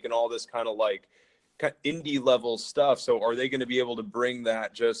and been making all this kind of like indie level stuff. So are they going to be able to bring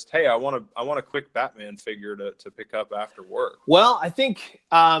that, just, hey, I want a quick Batman figure to pick up after work? Well, I think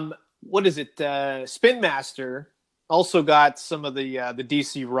what is it, Spin Master also got some of the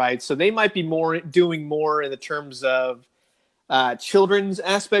DC rights, so they might be doing more in the terms of children's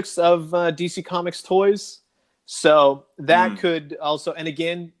aspects of DC Comics toys. So that could also, and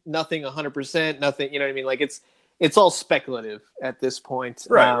again, nothing 100%, nothing, you know what I mean? Like, it's all speculative at this point.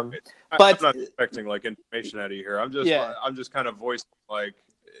 Right. But I'm not expecting like information out of you here. I'm just kind of voicing like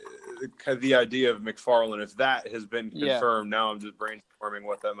the idea of McFarlane. If that has been confirmed, now I'm just brainstorming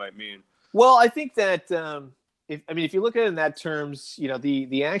what that might mean. Well, I think that if you look at it in that terms, you know,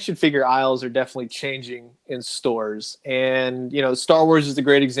 the action figure aisles are definitely changing in stores. And, you know, Star Wars is a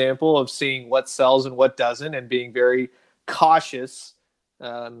great example of seeing what sells and what doesn't, and being very cautious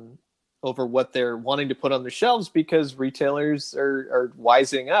over what they're wanting to put on their shelves, because retailers are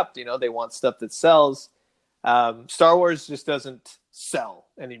wising up. You know, they want stuff that sells. Star Wars just doesn't sell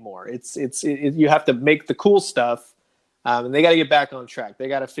anymore. You have to make the cool stuff, and they got to get back on track. They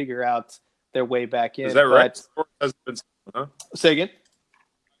got to figure out their way back in. Is that right? Star Wars hasn't been, huh? Say again.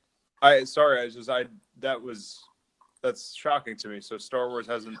 That's shocking to me. So Star Wars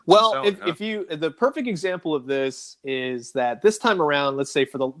hasn't. Well, selling, the perfect example of this is that this time around, let's say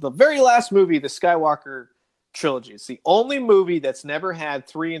for the very last movie, the Skywalker trilogy, it's the only movie that's never had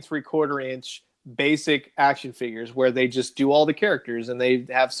 3 3/4 inch basic action figures where they just do all the characters and they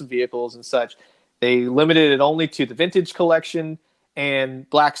have some vehicles and such. They limited it only to the Vintage Collection and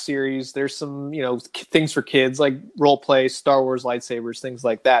Black Series. There's some, things for kids like role play, Star Wars lightsabers, things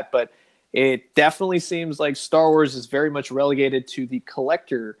like that. But it definitely seems like Star Wars is very much relegated to the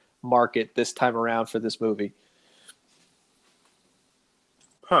collector market this time around for this movie.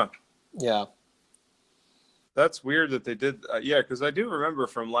 Huh. Yeah. That's weird that they did. Because I do remember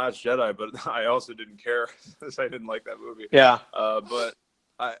from Last Jedi, but I also didn't care because I didn't like that movie. Yeah.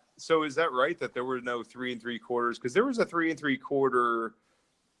 So is that right that there were no 3 3/4? Because there was a 3 3/4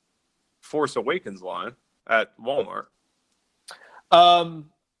 Force Awakens line at Walmart.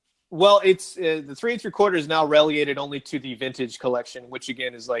 Well, it's the 3 3/4 is now relegated only to the Vintage Collection, which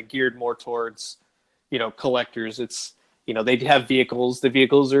again is like geared more towards, collectors. It's, they have vehicles. The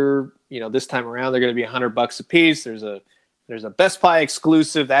vehicles are, this time around they're going to be $100 a piece. There's a Best Buy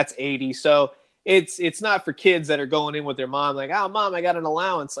exclusive that's $80. So it's not for kids that are going in with their mom like, oh, mom, I got an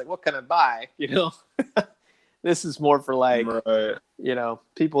allowance. Like, what can I buy? This is more for like, right.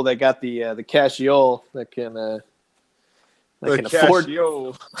 People that got the cashiole that can afford.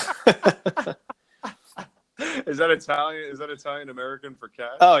 Is that Italian? Is that Italian American for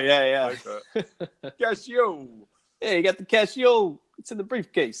cash? Oh yeah. I like that. Casio. Hey, you got the casio. It's in the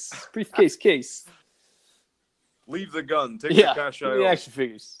briefcase. Case. Leave the gun. Take the casio. The action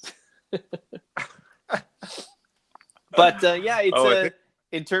figures. But it's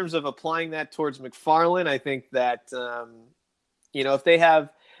in terms of applying that towards McFarlane, I think that if they have.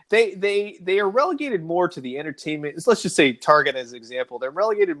 They are relegated more to the entertainment. Let's just say Target as an example. They're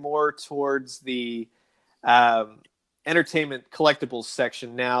relegated more towards the entertainment collectibles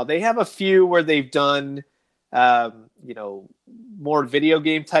section now. They have a few where they've done, more video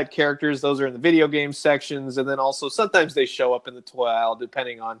game type characters. Those are in the video game sections. And then also sometimes they show up in the toy aisle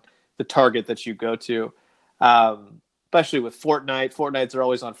depending on the Target that you go to. Especially with Fortnite. Fortnites are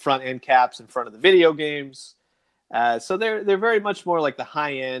always on front end caps in front of the video games. So they're very much more like the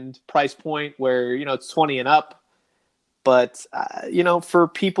high end price point where, it's 20 and up. But, for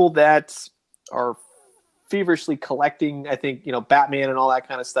people that are feverishly collecting, I think, Batman and all that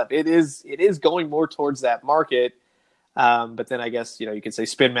kind of stuff, it is going more towards that market. But then I guess, you could say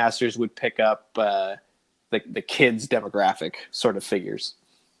Spin Masters would pick up the kids demographic sort of figures.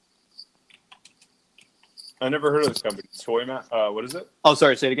 I never heard of this company. What is it? Oh,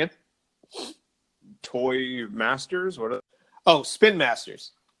 sorry. Say it again. Toy Masters? Spin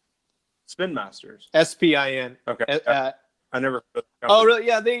Masters. Spin Masters. SPIN. Okay. I never heard of the company. Oh, really?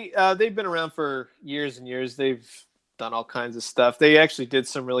 Yeah, they've been around for years and years. They've done all kinds of stuff. They actually did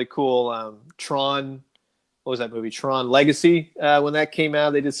some really cool Tron. What was that movie? Tron Legacy. When that came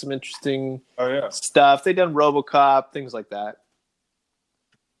out, they did some interesting stuff. They done RoboCop, things like that.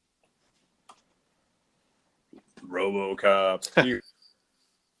 RoboCop.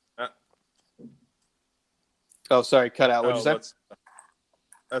 Oh, sorry, cut out. What'd you say?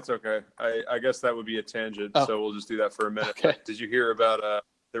 That's okay. I guess that would be a tangent, so we'll just do that for a minute. Okay. Did you hear about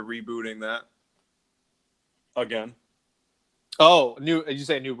they're rebooting that again? Oh, did you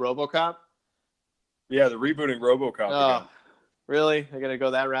say new RoboCop? Yeah, they're rebooting RoboCop again. Really? They're gonna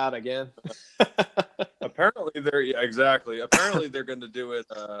go that route again? Apparently Apparently they're going to do it.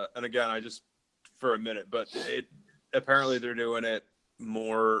 And again, for a minute, but apparently they're doing it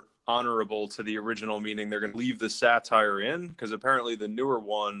more honorable to the original, meaning they're going to leave the satire in, because apparently the newer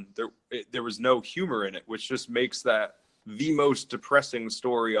one there was no humor in it, which just makes that the most depressing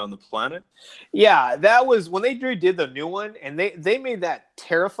story on the planet. Yeah, that was when they did the new one, and they made that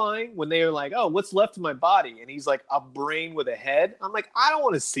terrifying when they were like, oh, what's left of my body? And he's like, a brain with a head. I'm like, I don't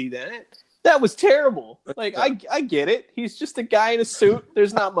want to see that. That was terrible. Like, I get it. He's just a guy in a suit.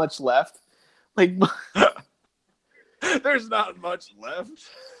 There's not much left. Like, there's not much left.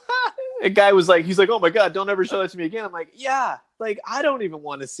 A guy was like, he's like, oh my God, don't ever show that to me again. I'm like, yeah, like, I don't even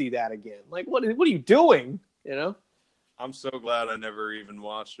want to see that again. Like, what are you doing? I'm so glad I never even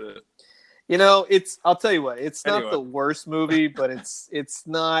watched it. I'll tell you what, it's not the worst movie, but it's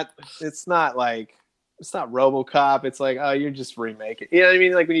not RoboCop. It's like, oh, you're just remaking. You know what I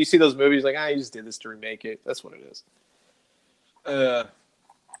mean? Like when you see those movies, like, you just did this to remake it. That's what it is.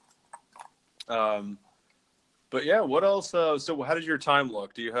 But yeah, what else? So how does your time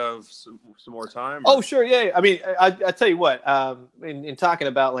look? Do you have some more time? Oh, sure, yeah. I mean, I tell you what. In talking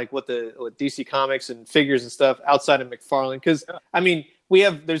about like what DC Comics and figures and stuff outside of McFarlane, because I mean,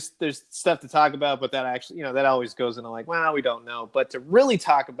 there's stuff to talk about, but that actually, that always goes into like, well, we don't know. But to really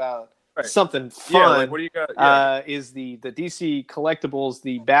talk about something fun, like what do you got? Is the DC collectibles,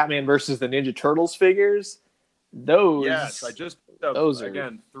 the Batman versus the Ninja Turtles figures. Yes, I just those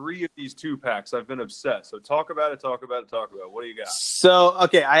again 3 of these 2-packs. I've been obsessed. So talk about it. What do you got? So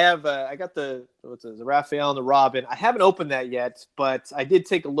okay, I got the Raphael and the Robin. I haven't opened that yet, but I did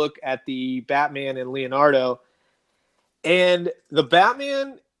take a look at the Batman and Leonardo, and the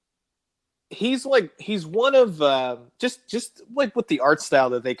Batman. He's one of just like with the art style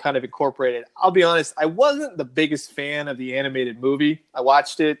that they kind of incorporated. I'll be honest, I wasn't the biggest fan of the animated movie. I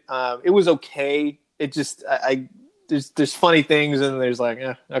watched it. It was okay. It just there's funny things and there's like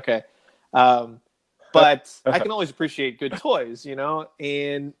okay, but I can always appreciate good toys,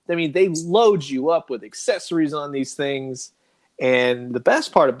 And I mean, they load you up with accessories on these things, and the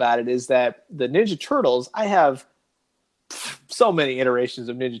best part about it is that the Ninja Turtles. I have so many iterations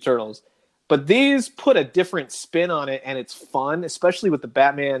of Ninja Turtles, but these put a different spin on it, and it's fun, especially with the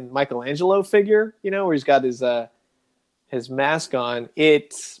Batman Michelangelo figure, where he's got his mask on.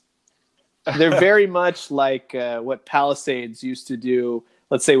 They're very much like what Palisades used to do,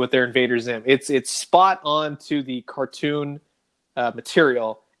 let's say, with their Invader Zim. It's spot on to the cartoon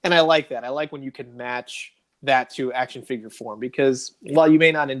material, and I like that. I like when you can match that to action figure form, because while you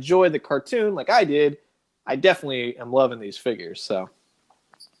may not enjoy the cartoon like I did, I definitely am loving these figures. So.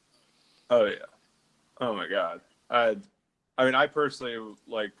 Oh, yeah. Oh, my God. I mean, I personally,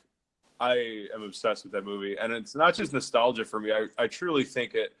 I am obsessed with that movie, and it's not just nostalgia for me. I truly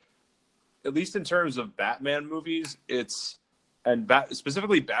think it, at least in terms of Batman movies,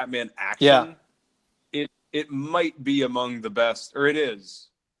 specifically Batman action, it might be among the best, or it is,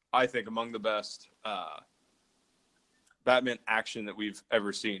 I think, among the best Batman action that we've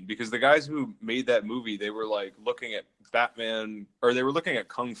ever seen. Because the guys who made that movie, they were looking at Batman, or they were looking at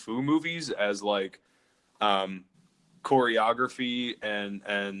kung fu movies as choreography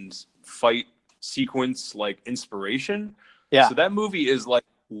and fight sequence inspiration. Yeah. So that movie is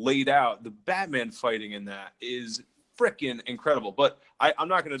laid out. The Batman fighting in that is freaking incredible. But I'm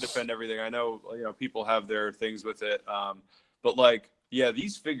not going to defend everything. I know people have their things with it. But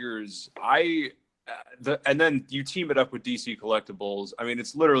these figures, and then you team it up with DC Collectibles. I mean,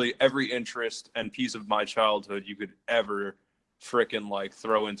 it's literally every interest and piece of my childhood you could ever frickin'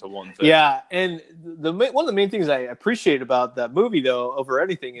 throw into one thing. Yeah, and one of the main things I appreciate about that movie, though, over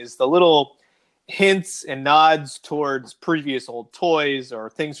anything, is the little hints and nods towards previous old toys or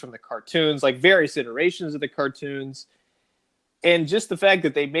things from the cartoons, like various iterations of the cartoons. And just the fact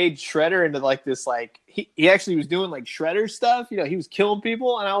that they made Shredder into this, he actually was doing Shredder stuff. He was killing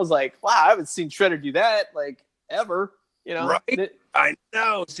people, and I was like, wow, I haven't seen Shredder do that ever. Right? I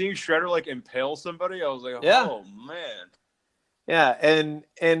know. Seeing Shredder impale somebody, I was like, oh man. Yeah, and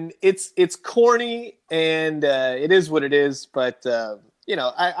it's corny, and it is what it is. But I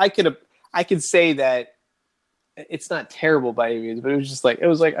could say that it's not terrible by any means, but it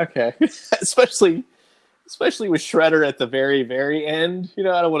was like okay, especially with Shredder at the very, very end. I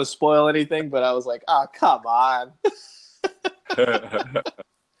don't want to spoil anything, but I was like, oh, come on.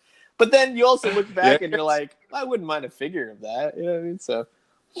 But then you also look back and you're like, I wouldn't mind a figure of that. You know what I mean? So.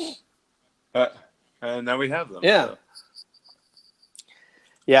 And now we have them. Yeah. So.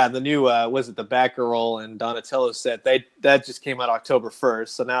 Yeah, the new was it the Batgirl and Donatello set? That just came out October 1st.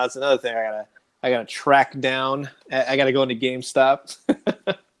 So now it's another thing I gotta track down. I gotta go into GameStop.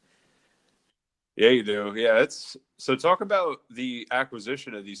 Yeah, you do. Yeah, so talk about the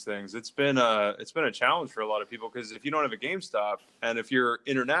acquisition of these things. It's been a challenge for a lot of people, because if you don't have a GameStop and if you're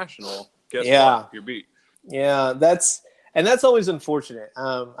international, guess what? You're beat. Yeah, that's always unfortunate.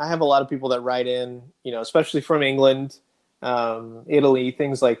 I have a lot of people that write in, especially from England, Italy,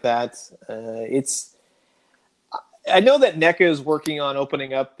 things like that. I know that NECA is working on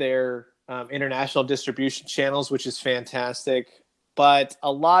opening up their international distribution channels, which is fantastic. But a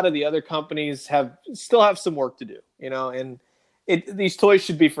lot of the other companies still have some work to do, and these toys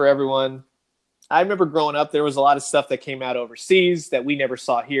should be for everyone. I remember growing up, there was a lot of stuff that came out overseas that we never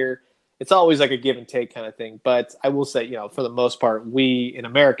saw here. It's always like a give and take kind of thing. But I will say, for the most part, we in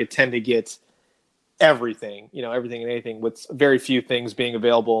America tend to get everything, everything and anything, with very few things being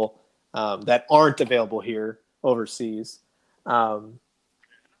available that aren't available here overseas.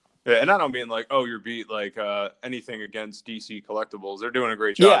 Yeah, and I don't mean like, oh, you're beat, like anything against DC Collectibles. They're doing a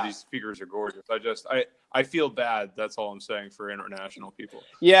great job. Yeah. These figures are gorgeous. I feel bad. That's all I'm saying for international people.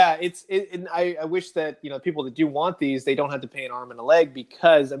 Yeah, and I wish that, you know, people that do want these, they don't have to pay an arm and a leg,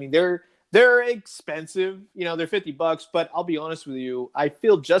 because I mean they're expensive. You know, they're $50, but I'll be honest with you, I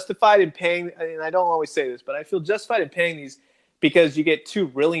feel justified in paying, and I don't always say this, but I feel justified in paying these because you get two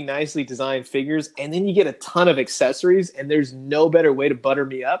really nicely designed figures, and then you get a ton of accessories, and there's no better way to butter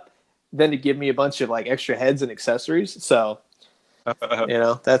me up than to give me a bunch of like extra heads and accessories. So, you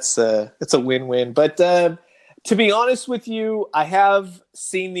know, that's a win-win. But to be honest with you, I have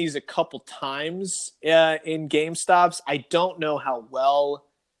seen these a couple times in GameStops. I don't know how well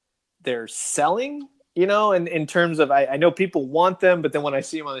they're selling, you know, and in terms of, I know people want them, but then when I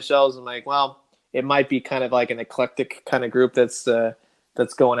see them on the shelves, I'm like, well, it might be kind of like an eclectic kind of group that's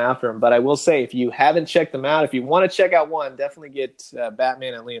going after them. But I will say, if you haven't checked them out, if you want to check out one, definitely get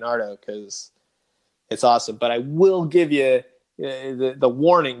Batman and Leonardo, because it's awesome. But I will give you the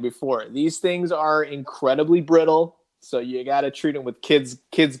warning before. These things are incredibly brittle, so you got to treat them with kids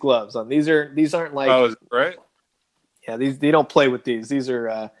gloves on. These aren't like, oh, right? Yeah, they don't play with these. These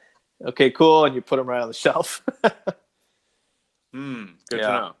are okay, cool, and you put them right on the shelf. Good to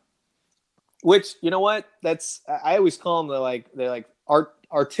know. Which, you know what? That's, I always call them they're like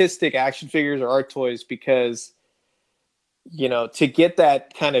artistic action figures or art toys, because, you know, to get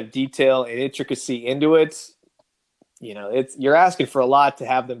that kind of detail and intricacy into it, you know, you're asking for a lot to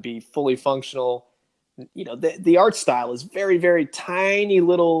have them be fully functional. You know, the art style is very, very tiny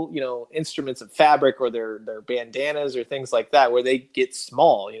little, you know, instruments of fabric, or their bandanas or things like that, where they get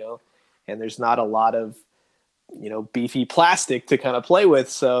small, you know, and there's not a lot of, you know, beefy plastic to kind of play with.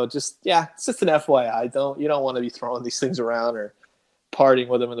 So just, yeah, it's just an FYI. You don't want to be throwing these things around or partying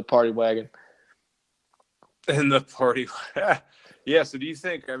with them in the party wagon. In the party. Yeah. So do you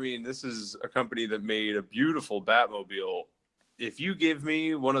think, I mean, this is a company that made a beautiful Batmobile. If you give me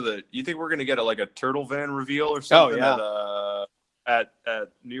you think we're going to get a turtle van reveal or something at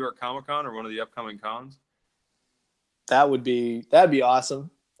New York Comic Con or one of the upcoming cons? That'd be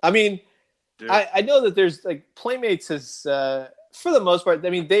awesome. I mean, I know that there's like Playmates has, for the most part, I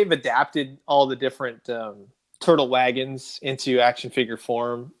mean, they've adapted all the different turtle wagons into action figure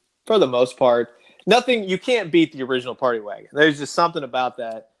form for the most part. Nothing, you can't beat the original party wagon. There's just something about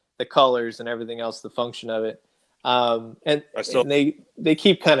that, the colors and everything else, the function of it. And they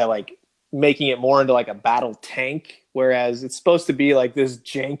keep kind of like making it more into like a battle tank, whereas it's supposed to be like this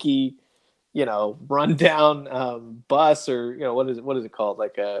janky, you know, rundown bus, or, you know, what is it called?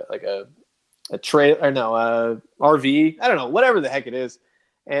 Like a trail, or no, RV. I don't know, whatever the heck it is.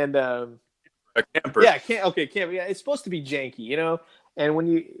 And a camper. Yeah, camper. Yeah, it's supposed to be janky, you know. And when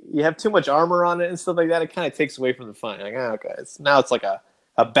you have too much armor on it and stuff like that, it kind of takes away from the fun. Like, oh, okay, now it's like a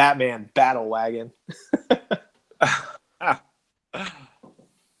Batman battle wagon.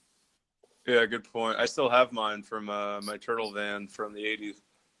 Yeah, good point. I still have mine from my turtle van from the 80s.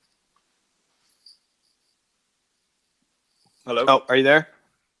 Hello? Oh, are you there?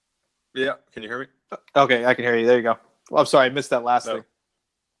 Yeah, can you hear me? Okay, I can hear you. There you go. Well, I'm sorry, I missed that last thing.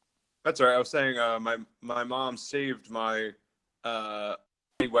 That's all right. I was saying my mom saved my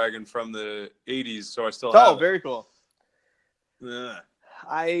wagon from the 80s, so I still have it. Very cool. Yeah.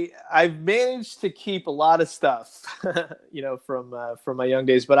 I've managed to keep a lot of stuff, you know, from my young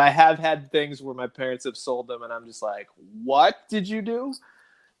days, but I have had things where my parents have sold them, and I'm just like, what did you do?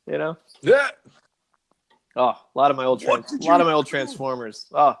 You know? Yeah. Oh, a lot of my old Transformers.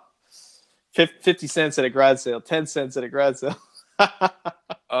 Oh, 50 cents at a garage sale, 10 cents at a garage sale.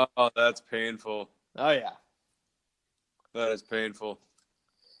 Oh, that's painful. Oh yeah, that is painful.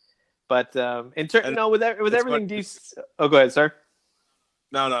 But with everything decent. Oh, go ahead, sir.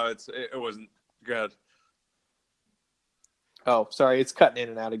 No, it wasn't good. Oh, sorry, it's cutting in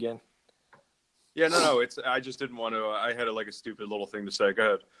and out again. Yeah, no, I just didn't want to. I had a stupid little thing to say. Go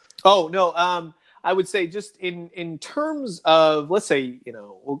ahead. Oh no, I would say just in terms of, let's say, you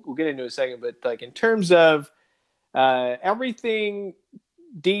know, we'll get into it in a second, but like in terms of everything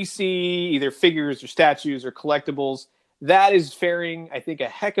DC, either figures or statues or collectibles, that is faring, I think, a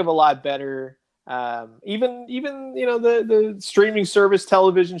heck of a lot better. Even you know, the streaming service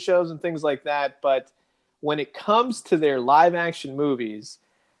television shows and things like that. But when it comes to their live action movies,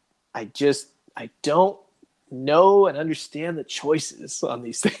 I don't know and understand the choices on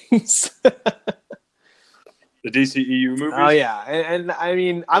these things. The DCEU movies? Oh yeah, and I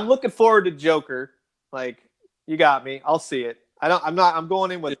mean, I'm looking forward to Joker. Like, you got me. I'll see it. I'm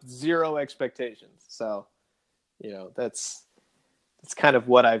going in with zero expectations. So, you know, that's kind of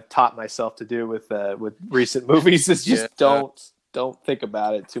what I've taught myself to do with recent movies, is just don't don't think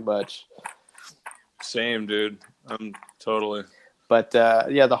about it too much. Same, dude. I'm totally. But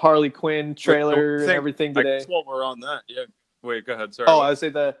the Harley Quinn trailer and everything today. I guess while we're on that, yeah. Wait, go ahead. Sorry. Oh, I would say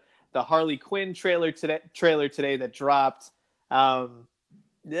the Harley Quinn trailer today that dropped.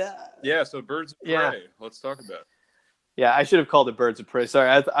 Yeah. So Birds of Prey. Yeah. Let's talk about it. Yeah, I should have called it Birds of Prey. Sorry,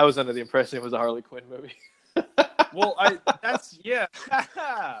 I was under the impression it was a Harley Quinn movie. Well, yeah.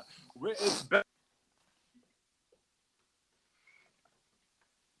 It's better.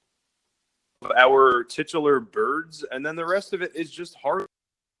 Our titular birds, and then the rest of it is just hard.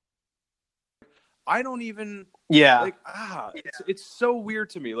 I don't even it's so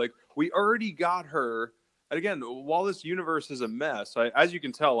weird to me. Like, we already got her, and again, while this universe is a mess, as you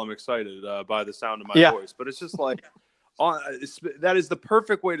can tell, I'm excited by the sound of my voice, but it's just like that is the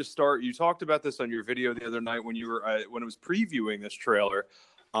perfect way to start. You talked about this on your video the other night when you were when it was previewing this trailer,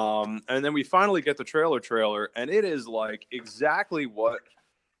 and then we finally get the trailer, and it is like exactly what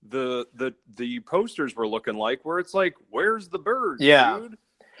the posters were looking like, where it's like, where's the bird, dude?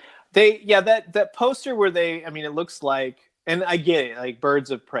 That poster where it looks like, and I get it, like Birds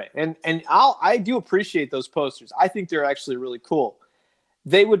of Prey, and I do appreciate those posters. I think they're actually really cool.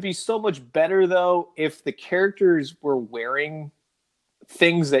 They would be so much better though if the characters were wearing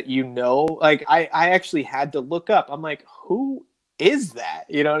things that like I actually had to look up. I'm like, who is that?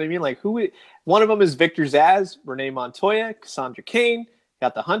 You know what I mean? Like, one of them is Victor Zsasz, Renee Montoya, Cassandra Cain.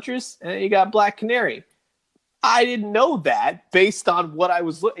 Got the Huntress, and you got Black Canary. I didn't know that based on what I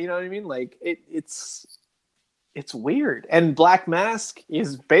was looking. You know what I mean? Like, it's weird. And Black Mask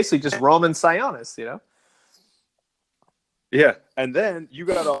is basically just Roman Sionis, you know? Yeah, and then you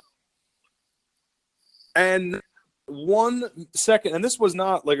got and 1 second, and this was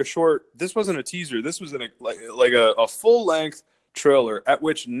not like a short. This wasn't a teaser. This was like a full length trailer. At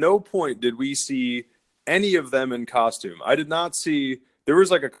which no point did we see any of them in costume. I did not see. There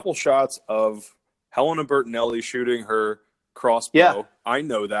was like a couple shots of Helena Bertinelli shooting her crossbow. Yeah. I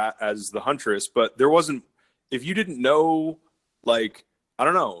know that as the Huntress, but there wasn't. If you didn't know, like, I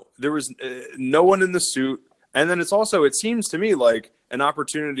don't know, there was no one in the suit. And then it seems to me like an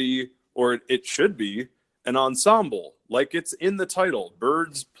opportunity, or it should be an ensemble, like it's in the title,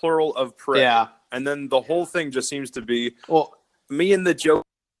 Birds plural of Prey. Yeah. And then the whole thing just seems to be me and the joke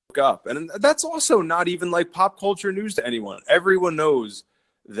up, and that's also not even like pop culture news to anyone. Everyone knows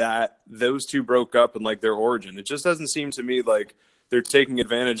that those two broke up and like their origin. It just doesn't seem to me like they're taking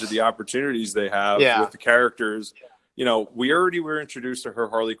advantage of the opportunities they have with the characters. You know, we already were introduced to her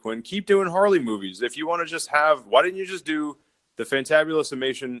Harley Quinn. Keep doing Harley movies. If you want to just why didn't you just do the Fantabulous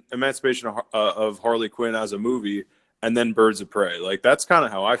Emancipation of Harley Quinn as a movie, and then Birds of Prey? Like, that's kind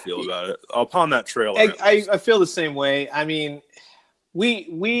of how I feel about it upon that trailer. I feel the same way. I mean,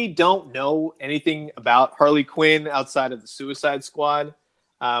 we don't know anything about Harley Quinn outside of the Suicide Squad.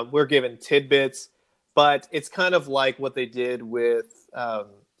 We're given tidbits, but it's kind of like what they did with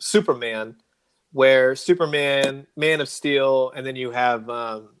Superman, where Superman, Man of Steel, and then you have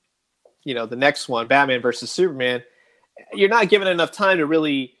the next one, Batman versus Superman. You're not given enough time to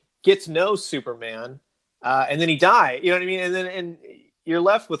really get to know Superman, and then he died. You know what I mean? And you're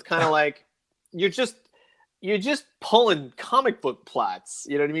left with kind of like you're just pulling comic book plots.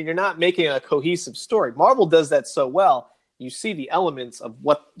 You know what I mean? You're not making a cohesive story. Marvel does that so well. You see the elements of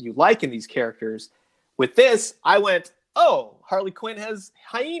what you like in these characters. With this, I went, oh, Harley Quinn has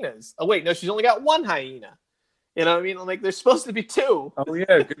hyenas. Oh, wait, no, she's only got one hyena. You know what I mean? Like, there's supposed to be two. Oh,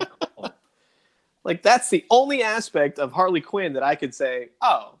 yeah, good call. Like, that's the only aspect of Harley Quinn that I could say,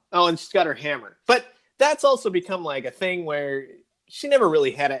 oh, and she's got her hammer. But that's also become like a thing where she never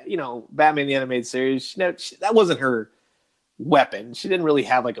really had Batman the Animated Series. That wasn't her weapon. She didn't really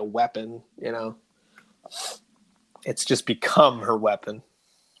have like a weapon, you know. It's just become her weapon.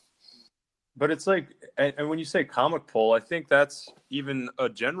 But it's like, and when you say comic pull, I think that's even a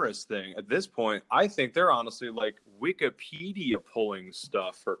generous thing. At this point, I think they're honestly like Wikipedia pulling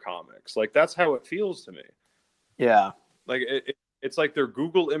stuff for comics. Like, that's how it feels to me. Yeah. Like, it's like they're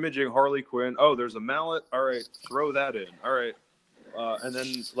Google imaging Harley Quinn. Oh, there's a mallet. All right, throw that in. All right. And then,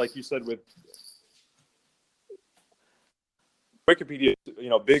 like you said, with Wikipedia,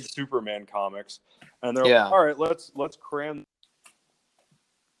 big Superman comics. And they're like, all right, let's cram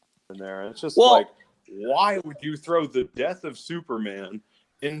in there. And it's just like, why would you throw the death of Superman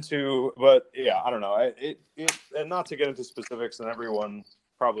into? But yeah, I don't know. And not to get into specifics, and everyone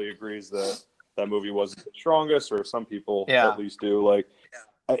probably agrees that that movie wasn't the strongest, or some people at least do. Like,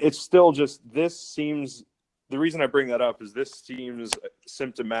 it's still just, this seems. The reason I bring that up is this seems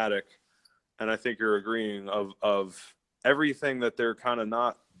symptomatic, and I think you're agreeing of everything that they're kind of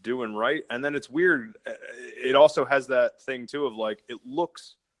not doing right. And then it's weird. It also has that thing too of like, it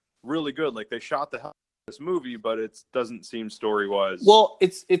looks really good. Like they shot the hell out of this movie, but it doesn't seem story wise. Well,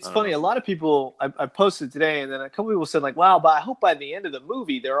 it's funny. A lot of people, I posted today, and then a couple people said like, wow, but I hope by the end of the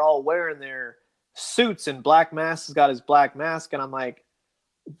movie, they're all wearing their suits and Black Mask has got his black mask. And I'm like,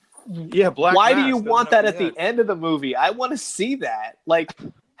 yeah, why do you want that at the end of the movie? I want to see that. Like,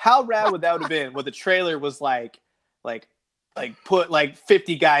 how rad would that have been? Where the trailer was like put like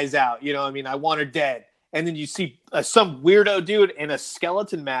 50 guys out. You know what I mean? I want her dead. And then you see some weirdo dude in a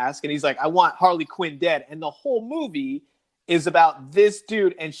skeleton mask, and he's like, I want Harley Quinn dead. And the whole movie is about this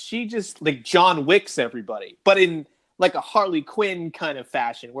dude, and she just like John Wicks everybody, but in like a Harley Quinn kind of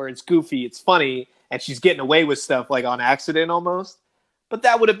fashion where it's goofy, it's funny, and she's getting away with stuff like on accident almost. But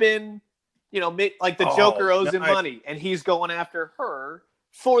that would have been, you know, like the Joker owes him money, and he's going after her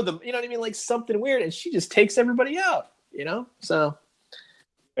for the, you know what I mean? Like something weird, and she just takes everybody out, you know? So.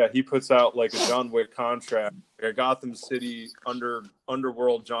 Yeah, he puts out like a John Wick contract, like a Gotham City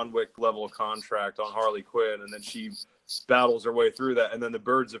underworld John Wick level contract on Harley Quinn, and then she battles her way through that, and then the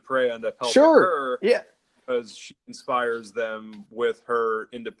Birds of Prey end up helping her. Yeah. Because she inspires them with her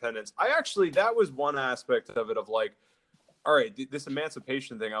independence. That was one aspect of it of like, all right, this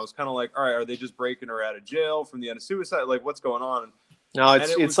emancipation thing, I was kind of like, all right, are they just breaking her out of jail from the end of Suicide? Like, what's going on? No,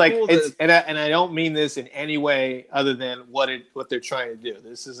 it's like cool and I don't mean this in any way other than what they're trying to do.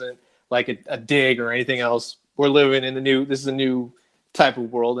 This isn't like a dig or anything else. We're living in this is a new type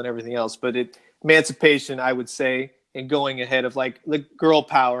of world and everything else. But emancipation, I would say, and going ahead of like the girl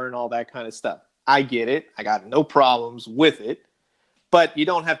power and all that kind of stuff. I get it. I got no problems with it. But you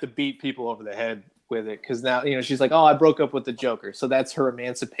don't have to beat people over the head with it, because now, you know, she's like, oh, I broke up with the Joker, so that's her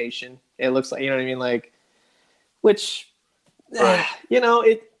emancipation. It looks like, you know what I mean, like, which, right. You know,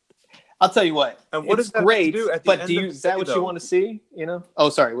 I'll tell you what. And what is great? But is that what you want to see? You know? Oh,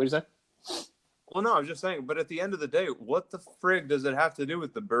 sorry. What did you say? Well, no, I was just saying. But at the end of the day, what the frig does it have to do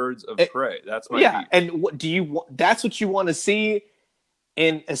with the Birds of Prey? That's my beat. And what that's what you want to see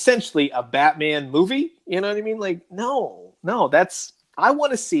in essentially a Batman movie? You know what I mean? Like, no. I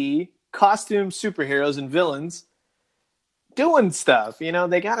want to see costume superheroes and villains doing stuff. You know,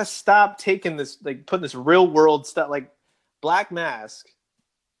 they got to stop taking this, like putting this real world stuff, like Black Mask.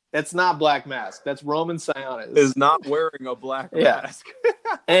 That's not Black Mask. That's Roman Sionis. Is not wearing a black mask.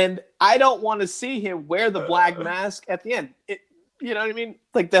 And I don't want to see him wear the black mask at the end. You know what I mean?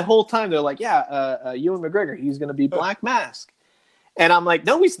 Like the whole time they're like, yeah, Ewan McGregor, he's going to be Black Mask. And I'm like,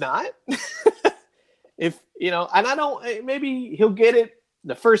 no, he's not. If, you know, and I don't, maybe he'll get it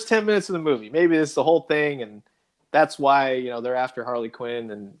the first 10 minutes of the movie. Maybe this is the whole thing, and that's why, you know, they're after Harley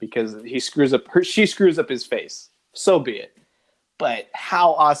Quinn, and because she screws up his face. So be it. But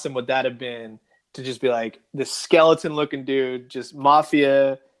how awesome would that have been to just be like this skeleton-looking dude, just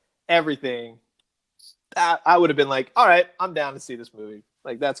mafia, everything. I would have been like, all right, I'm down to see this movie.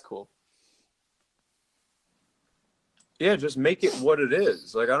 Like, that's cool. Yeah, just make it what it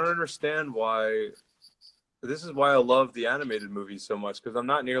is. Like, I don't understand why. This is why I love the animated movies so much, because I'm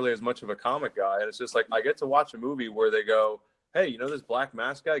not nearly as much of a comic guy. And it's just like, I get to watch a movie where they go, hey, you know this Black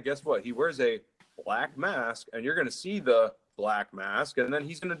Mask guy? Guess what? He wears a black mask, and you're going to see the Black Mask, and then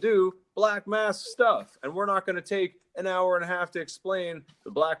he's going to do Black Mask stuff. And we're not going to take an hour and a half to explain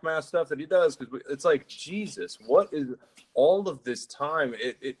the Black Mask stuff that he does, because it's like, Jesus, what is all of this time?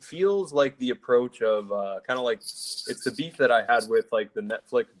 It feels like the approach of kind of like, it's the beef that I had with like the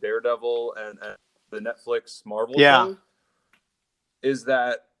Netflix Daredevil and the Netflix Marvel show, is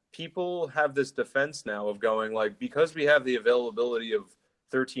that people have this defense now of going like, because we have the availability of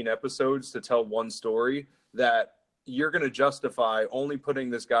 13 episodes to tell one story, that you're going to justify only putting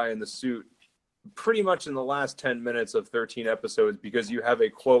this guy in the suit pretty much in the last 10 minutes of 13 episodes because you have a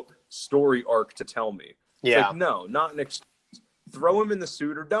quote story arc to tell me. Yeah. Like, no, not an excuse. Throw him in the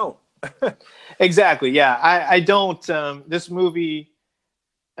suit or don't. Exactly. Yeah. I don't, this movie,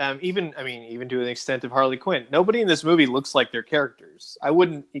 even to an extent of Harley Quinn, nobody in this movie looks like their characters. I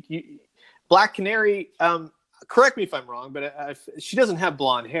wouldn't. Black Canary. Correct me if I'm wrong, but she doesn't have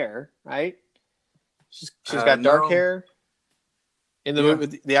blonde hair, right? She's got dark hair. In the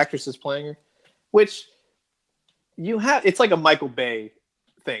movie, the actress is playing her, which you have. It's like a Michael Bay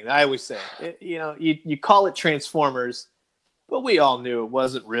thing. I always say, you call it Transformers, but we all knew it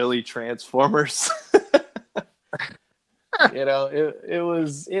wasn't really Transformers.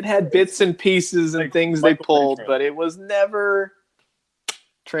 It had bits and pieces and things they pulled, but it was never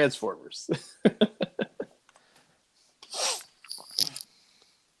Transformers.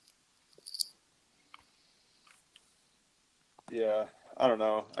 Yeah, I don't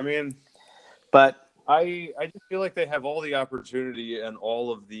know. I mean, but I just feel like they have all the opportunity and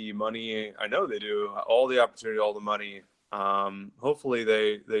all of the money. I know they do. All the opportunity, all the money. Hopefully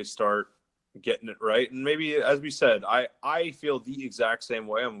they start getting it right. And maybe, as we said, I feel the exact same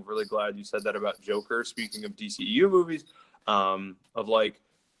way. I'm really glad you said that about Joker. Speaking of DCEU movies, of like,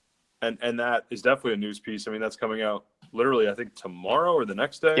 and that is definitely a news piece. I mean, that's coming out literally, I think, tomorrow or the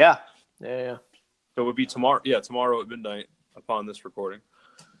next day. Yeah. Yeah. So it would be tomorrow. Yeah, tomorrow at midnight upon this recording.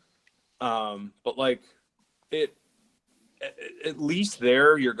 But like it, at least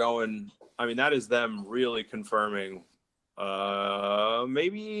there you're going. I mean, that is them really confirming.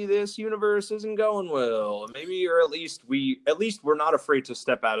 Maybe this universe isn't going well. Maybe, or at least we're not afraid to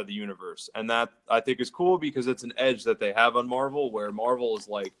step out of the universe, and that I think is cool because it's an edge that they have on Marvel, where Marvel is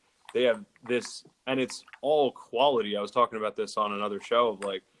like they have this, and it's all quality. I was talking about this on another show of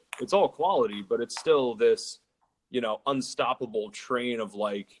like it's all quality, but it's still this, unstoppable train of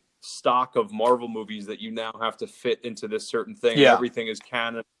like stock of Marvel movies that you now have to fit into this certain thing. Yeah. Everything is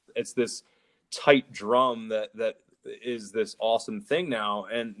canon. It's this tight drum that is this awesome thing now.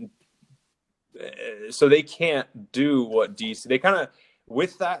 And so they can't do what DC, they kind of,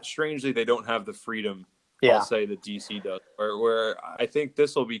 with that, strangely, they don't have the freedom, I'll say, that DC does, where I think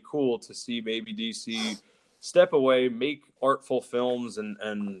this will be cool to see maybe DC step away, make artful films,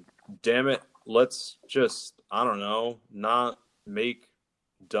 and damn it, let's just, I don't know, not make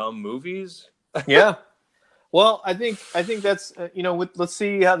dumb movies. Yeah. Well, I think that's let's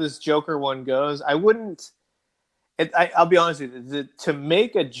see how this Joker one goes. I wouldn't. I'll be honest with you. To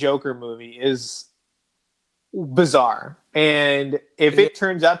make a Joker movie is bizarre, and if it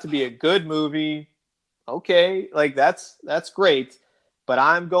turns out to be a good movie, okay, like that's great. But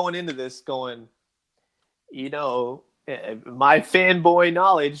I'm going into this going, my fanboy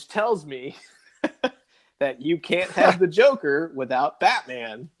knowledge tells me that you can't have the Joker without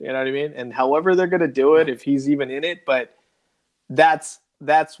Batman. You know what I mean? And however they're going to do it, if he's even in it, but that's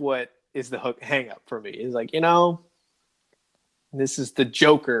what is the hang up for me. Is like, this is the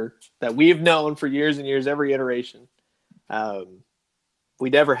Joker that we've known for years and years, every iteration. We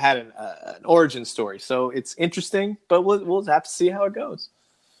never had an origin story, so it's interesting, but we'll have to see how it goes.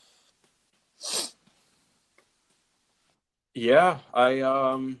 Yeah, I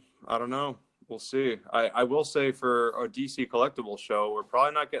don't know. We'll see. I will say for a DC collectible show, we're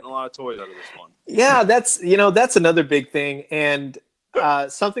probably not getting a lot of toys out of this one. Yeah, that's another big thing. And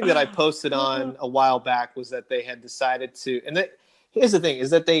something that I posted on a while back was that they had decided to, and here's the thing, is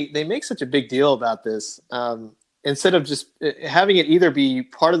that they make such a big deal about this. Instead of just having it either be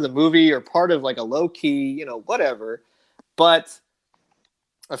part of the movie or part of like a low key, whatever. But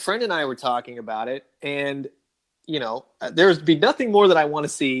a friend and I were talking about it, and there's be nothing more that I want to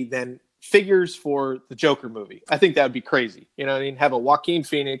see than figures for the Joker movie. I think that would be crazy. You know what I mean? Have a Joaquin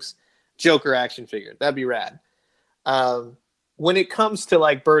Phoenix Joker action figure. That'd be rad. When it comes to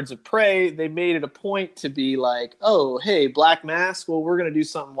like Birds of Prey, they made it a point to be like, oh, hey, Black Mask. Well, we're going to do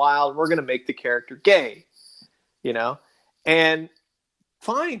something wild. We're going to make the character gay, and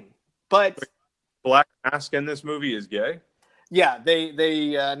fine. But Black Mask in this movie is gay? Yeah,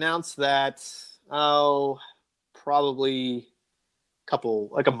 they announced that, probably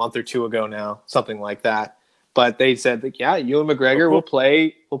like a month or two ago now, something like that. But they said that, yeah, Ewan McGregor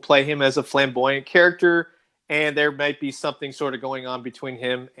will play him as a flamboyant character, and there might be something sort of going on between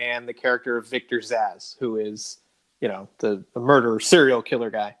him and the character of Victor Zsasz, who is, the murderer, serial killer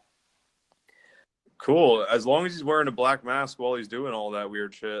guy. Cool. As long as he's wearing a black mask while he's doing all that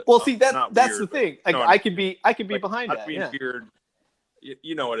weird shit. Well, see, that's weird, the thing. Like, I could be like, behind that. Yeah. Weird.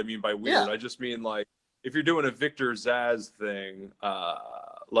 You know what I mean by weird. Yeah. I just mean like, if you're doing a Victor Zsasz thing,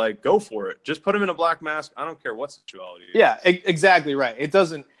 like, go for it. Just put him in a black mask. I don't care what sexuality. Yeah, exactly right. It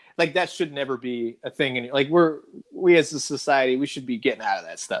doesn't, like, that should never be a thing. And like, we as a society, we should be getting out of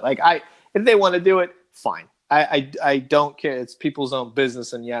that stuff. Like, if they want to do it, fine. I don't care. It's people's own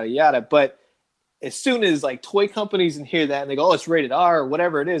business and yada yada. But as soon as like toy companies and hear that and they go, oh, it's rated R or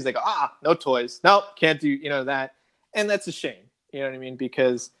whatever it is, they go, no toys. Nope, can't do, that. And that's a shame. You know what I mean?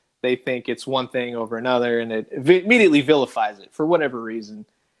 Because they think it's one thing over another, and it immediately vilifies it for whatever reason.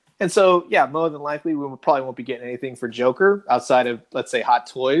 And so, yeah, more than likely, we probably won't be getting anything for Joker outside of, let's say, Hot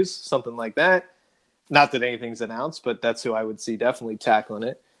Toys, something like that. Not that anything's announced, but that's who I would see definitely tackling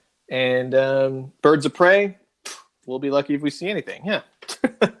it. And Birds of Prey, we'll be lucky if we see anything. Yeah.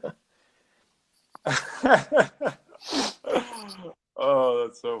 Oh,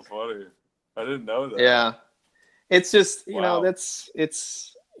 that's so funny. I didn't know that. Yeah. It's just, Wow. it's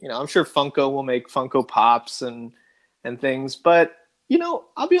I'm sure Funko will make Funko Pops and things, but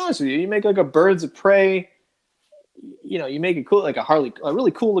I'll be honest with you. You make like a Birds of Prey, you make it cool, like a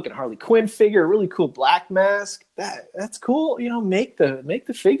really cool looking Harley Quinn figure, a really cool Black Mask. That's cool. Make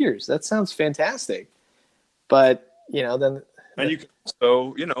the figures. That sounds fantastic. But then. And you can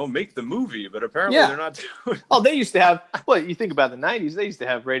also, make the movie, but apparently they're not doing. Oh, they used to have. Well, you think about the '90s. They used to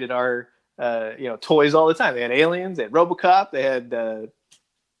have rated R, toys all the time. They had Aliens, they had RoboCop, they had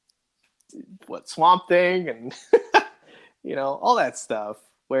Swamp Thing, and all that stuff.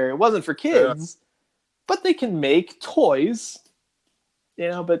 Where it wasn't for kids, but they can make toys.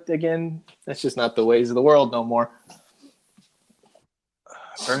 But again, that's just not the ways of the world no more.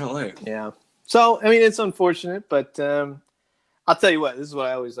 Apparently, yeah. So I mean, it's unfortunate, but. I'll tell you what, this is what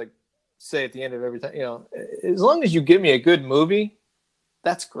I always say at the end of every time, as long as you give me a good movie,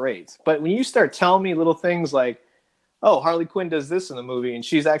 that's great. But when you start telling me little things like, oh, Harley Quinn does this in the movie and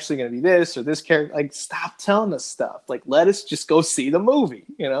she's actually going to be this or this character, stop telling us stuff. Let us just go see the movie,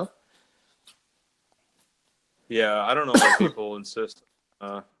 Yeah, I don't know why people insist.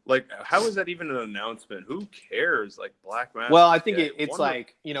 How is that even an announcement? Who cares? Black Mask. Well, I think it's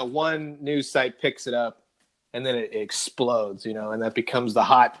one news site picks it up. And then it explodes, and that becomes the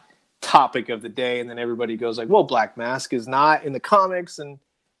hot topic of the day. And then everybody goes well, Black Mask is not in the comics. And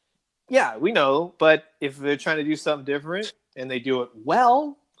yeah, we know. But if they're trying to do something different and they do it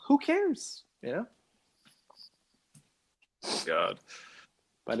well, who cares? God.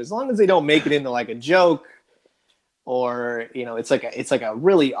 But as long as they don't make it into a joke or, it's like a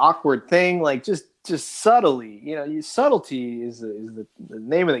really awkward thing, just subtly, subtlety is the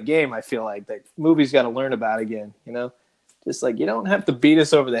name of the game. I feel like that movies got to learn about again, just you don't have to beat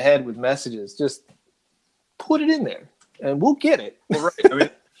us over the head with messages. Just put it in there and we'll get it. Well, right. I mean,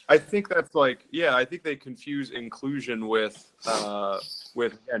 I think that's I think they confuse inclusion with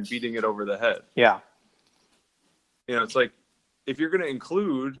beating it over the head. Yeah. It's if you're going to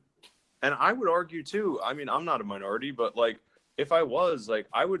include, and I would argue too, I mean, I'm not a minority, but if I was,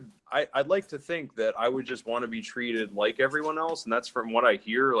 I'd like to think that I would just want to be treated like everyone else. And that's from what I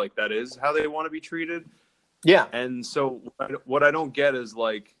hear, that is how they want to be treated. Yeah. And so what I don't get is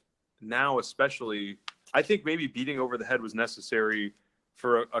now, especially, I think maybe beating over the head was necessary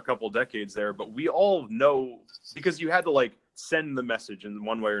for a couple decades there, but we all know, because you had to send the message in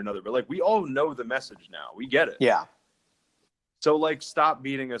one way or another, but we all know the message now. We get it. Yeah. So stop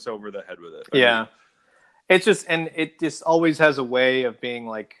beating us over the head with it. Yeah. It's just, and it just always has a way of being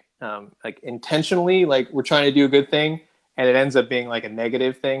intentionally, we're trying to do a good thing, and it ends up being a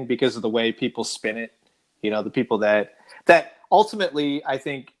negative thing because of the way people spin it. The people that ultimately, I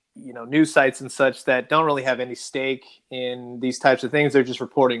think, news sites and such that don't really have any stake in these types of things. They're just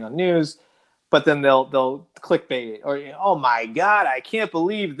reporting on news, but then they'll clickbait it, or, oh my God, I can't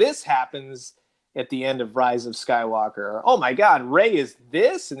believe this happens at the end of Rise of Skywalker, or, oh my God, Rey is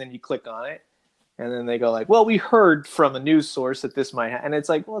this, and then you click on it. And then they go well, we heard from a news source that this might happen. And it's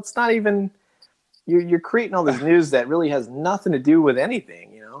well, it's not even, you're creating all this news that really has nothing to do with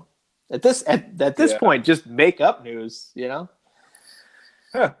anything, At this point, just make up news,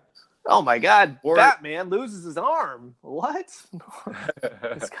 Huh. Oh my God, Batman loses his arm. What?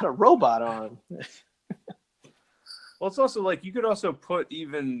 It's got a robot arm. Well, it's also you could also put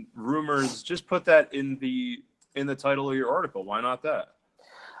even rumors, just put that in the title of your article. Why not that?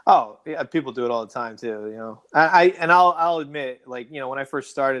 Oh, yeah, people do it all the time too, I'll admit, when I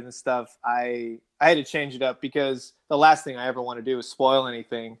first started and stuff, I had to change it up because the last thing I ever want to do is spoil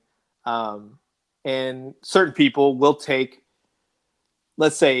anything. And certain people will take,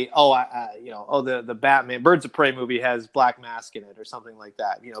 let's say, the Batman Birds of Prey movie has Black Mask in it or something like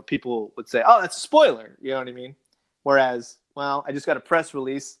that. People would say, oh, that's a spoiler. You know what I mean? Whereas, well, I just got a press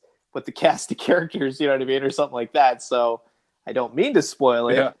release with the cast of characters, you know what I mean? Or something like that. So I don't mean to spoil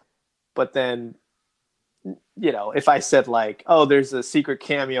it, but then, if I said oh, there's a secret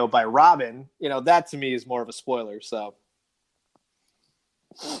cameo by Robin, that to me is more of a spoiler. So.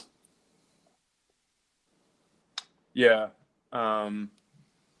 Yeah. The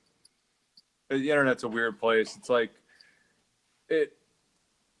internet's a weird place. It's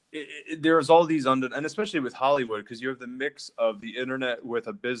there's all these and especially with Hollywood, because you have the mix of the internet with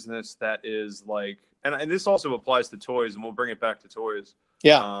a business that is and this also applies to toys, and we'll bring it back to toys.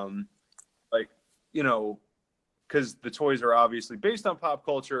 Yeah. Because the toys are obviously based on pop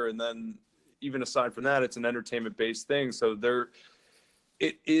culture, and then even aside from that, it's an entertainment based thing. So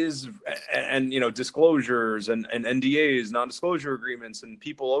it is, and disclosures and NDAs, non-disclosure agreements, and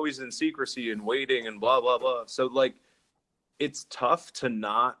people always in secrecy and waiting and blah blah blah. So it's tough to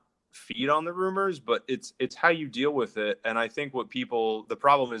not feed on the rumors, but it's how you deal with it. And I think the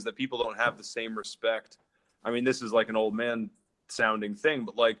problem is that people don't have the same respect. I mean, this is an old man sounding thing,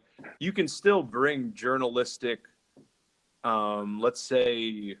 but you can still bring journalistic let's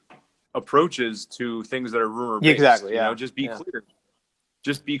say, approaches to things that are rumor based. Exactly. Yeah. Just be clear.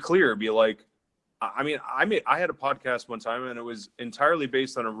 Just be clear. Be like, I mean, I had a podcast one time, and it was entirely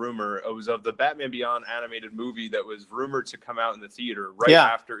based on a rumor. It was of the Batman Beyond animated movie that was rumored to come out in the theater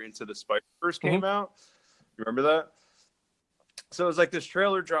after Into the Spider-Verse came out. You remember that? So it was like this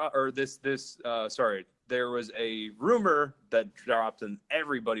trailer drop, or there was a rumor that dropped, and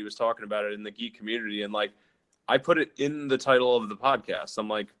everybody was talking about it in the geek community. And like, I put it in the title of the podcast. I'm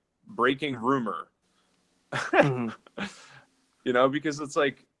like, breaking rumor. Because it's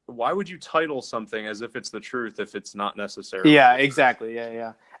like, why would you title something as if it's the truth if it's not necessarily? Yeah, exactly.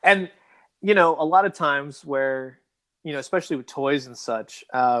 Yeah. And, a lot of times where, especially with toys and such,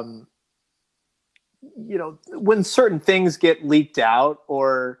 when certain things get leaked out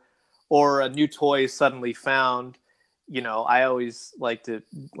or a new toy is suddenly found, I always like to,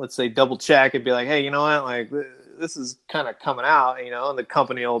 let's say, double check and be like, hey, you know what, like this is kind of coming out, and the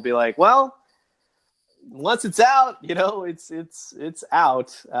company will be like, well, once it's out, it's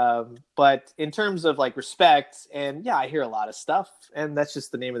out. But in terms of like respect, and I hear a lot of stuff, and that's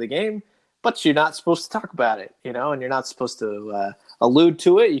just the name of the game. But you're not supposed to talk about it, and you're not supposed to allude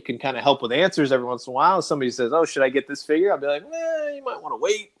to it. You can kind of help with answers every once in a while. If somebody says, "Oh, should I get this figure?" I'll be like, "You might want to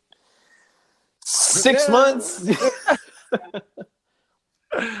wait 6 months."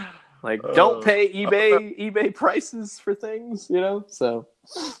 Like, don't pay eBay prices for things, So.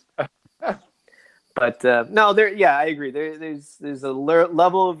 But no, I agree. There's a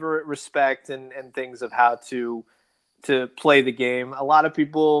level of respect and things of how to play the game. A lot of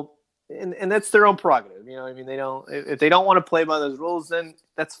people, and that's their own prerogative. I mean, if they don't want to play by those rules, then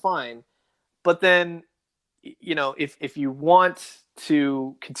that's fine. But then, if you want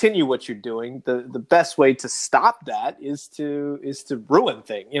to continue what you're doing, the best way to stop that is to ruin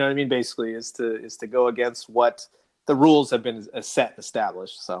things. You know what I mean? Basically, is to go against what the rules have been set and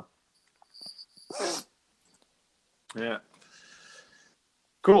established. So. Yeah.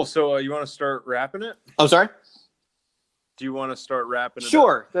 Cool. So you want to start wrapping it? I'm sorry? Do you want to start wrapping it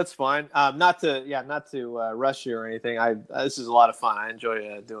Sure, up? That's fine. Not to rush you or anything. This is a lot of fun. I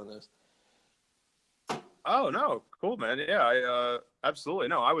enjoy doing this. Oh, no. Cool, man. Yeah, I absolutely.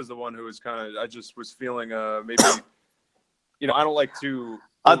 No, I was the one who was I just was feeling maybe, I don't like to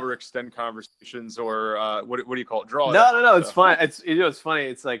overextend conversations or what do you call it? Draw. No. It's fine. It's funny.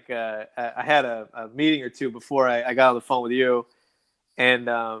 It's like I had a meeting or two before I got on the phone with you, and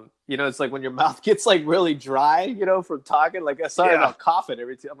it's like when your mouth gets like really dry, from talking. Like, sorry about coughing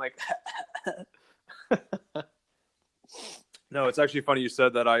every time. I'm like. No, it's actually funny you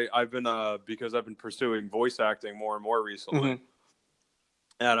said that. I've been because I've been pursuing voice acting more and more recently.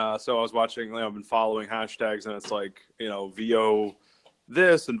 And so I was watching. I've been following hashtags, and it's like VO.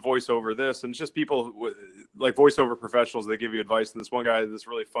 This and voiceover this, and it's just people like voiceover professionals. They give you advice. And this one guy had this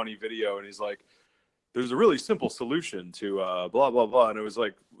really funny video, and he's like, "There's a really simple solution to blah blah blah," and it was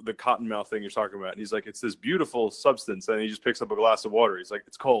like the cottonmouth thing you're talking about. And he's like, "It's this beautiful substance," and he just picks up a glass of water. He's like,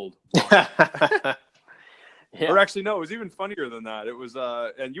 "It's cold." Or actually, no, it was even funnier than that. It was,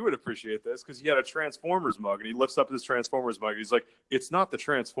 and you would appreciate this because he had a Transformers mug, and he lifts up this Transformers mug. And he's like, "It's not the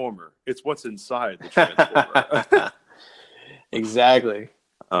Transformer; it's what's inside the Transformer." Exactly.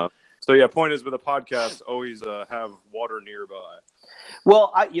 So yeah, point is with a podcast, always have water nearby.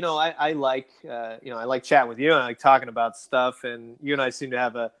 Well, I like I like chatting with you, and I like talking about stuff, and you and I seem to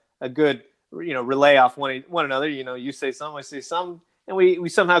have a good relay off one another. You say something, I say something, and we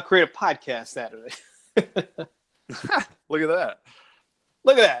somehow create a podcast out of it. Look at that!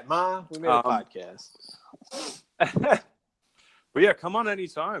 Look at that, Ma. We made a podcast. But yeah, come on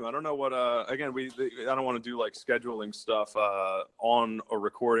anytime. I don't know what. Again, I don't want to do like scheduling stuff on a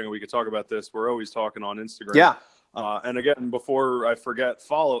recording. We could talk about this. We're always talking on Instagram. Yeah. And again, before I forget,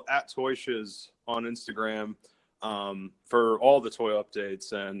 follow @ToyShiz on Instagram for all the toy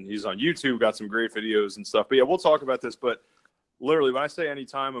updates. And he's on YouTube. Got some great videos and stuff. But yeah, we'll talk about this. But literally, when I say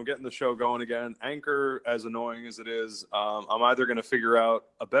anytime, I'm getting the show going again. Anchor, as annoying as it is, I'm either going to figure out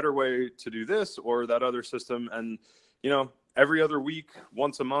a better way to do this or that other system. And every other week,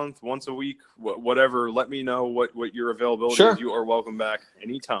 once a month, once a week, whatever. Let me know what your availability is. You are welcome back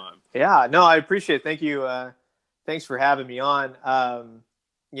anytime. Yeah, no, I appreciate it. Thank you. Thanks for having me on. I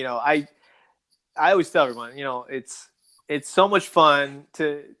always tell everyone, it's so much fun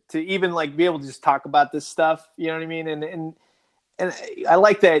to even like be able to just talk about this stuff. You know what I mean? And I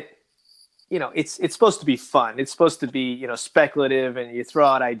like that. It's supposed to be fun. It's supposed to be, speculative, and you throw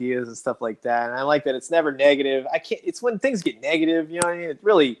out ideas and stuff like that. And I like that it's never negative. It's when things get negative, you know what I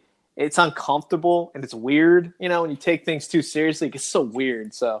mean? It's uncomfortable and it's weird, when you take things too seriously, it gets so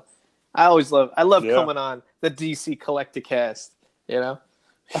weird. So I love coming on the DC Collecticast. You know.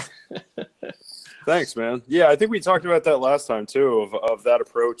 Thanks, man. Yeah, I think we talked about that last time too, of that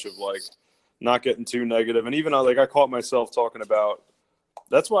approach of like not getting too negative, and even like I caught myself talking about.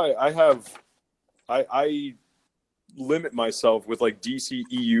 That's why I limit myself with like DC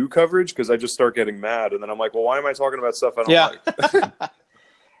EU coverage, because I just start getting mad, and then I'm like, well, why am I talking about stuff I don't like?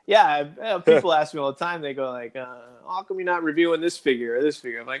 Yeah, people ask me all the time. They go like, "How come you're not reviewing this figure or this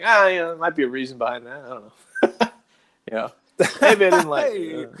figure?" I'm like, there might be a reason behind that. I don't know. Yeah, maybe I didn't like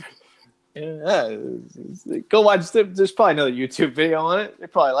it. Yeah, go watch. There's probably another YouTube video on it. They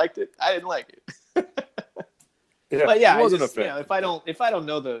probably liked it. I didn't like it. Yeah, but yeah, it wasn't a fan. if I don't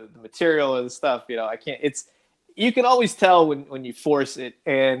know the material or the stuff, I can't. You can always tell when you force it.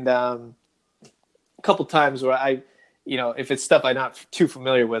 And a couple times where if it's stuff I'm not too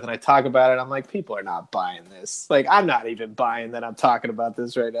familiar with and I talk about it, I'm like, people are not buying this. Like, I'm not even buying that I'm talking about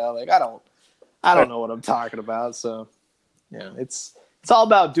this right now. Like, I don't know what I'm talking about. So, yeah, it's all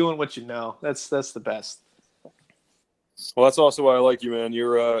about doing what you know. That's the best. Well, that's also why I like you, man.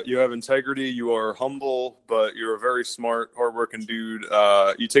 You have integrity. You are humble, but you're a very smart, hardworking dude.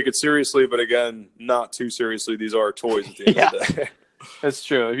 You take it seriously, but again, not too seriously. These are toys at the end of the day. That's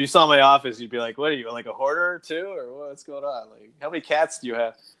true. If you saw my office, you'd be like, "What are you, like a hoarder too, or what's going on? Like, how many cats do you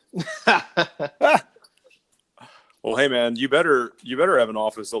have?" Well, hey, man, you better have an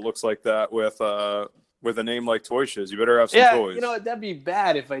office that looks like that with a name like Toy Shiz. You better have some toys. That'd be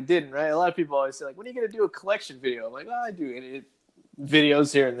bad if I didn't, right? A lot of people always say, like, when are you going to do a collection video? I'm like, I do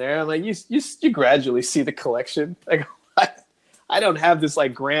videos here and there. I'm like, you gradually see the collection. Like, I don't have this,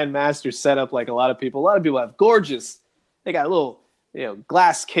 like, grandmaster setup like a lot of people. A lot of people have gorgeous. They got little,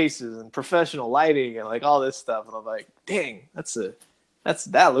 glass cases and professional lighting and, like, all this stuff. And I'm like, dang,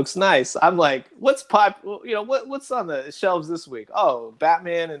 that looks nice. I'm like, what's what's on the shelves this week? Oh,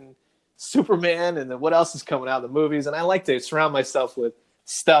 Batman and Superman, and then what else is coming out in the movies. And I like to surround myself with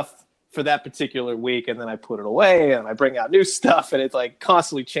stuff for that particular week, and then I put it away and I bring out new stuff, and it like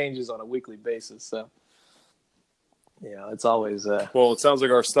constantly changes on a weekly basis. So it's always well, it sounds like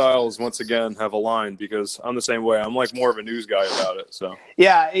our styles once again have aligned, because I'm the same way. I'm like more of a news guy about it. So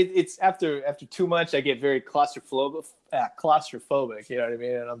yeah, it's after too much, I get very claustrophobic, you know what I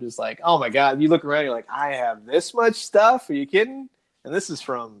mean? And I'm just like, oh my God, you look around, you're like, I have this much stuff, are you kidding? And this is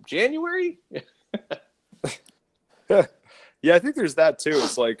from January? Yeah, I think there's that too.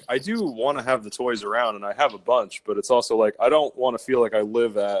 It's like, I do want to have the toys around, and I have a bunch, but it's also like, I don't want to feel like I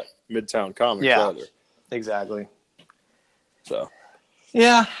live at Midtown Comics either. Exactly. So.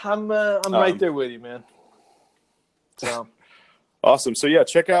 Yeah, I'm right there with you, man. So. Awesome. So yeah,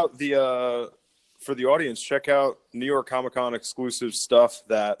 check out for the audience, check out New York Comic Con exclusive stuff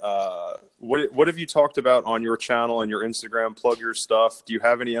that what have you talked about on your channel and your Instagram? Plug your stuff. Do you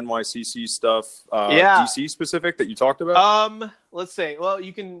have any NYCC stuff DC specific that you talked about? Let's say, well,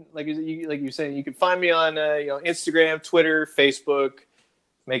 you can like you're saying, you can find me on Instagram, Twitter, Facebook.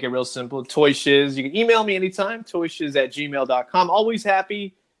 Make it real simple. Toy Shiz. You can email me anytime, toyshiz@gmail.com. Always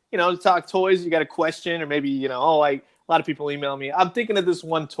happy, to talk toys. You got a question, or maybe, a lot of people email me. I'm thinking of this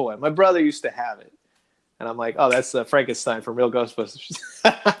one toy. My brother used to have it. And I'm like, oh, that's Frankenstein from Real Ghostbusters.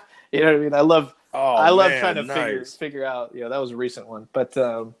 You know what I mean? I love trying to figure out, that was a recent one. But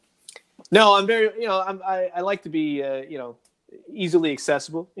no, I'm very, I like to be, easily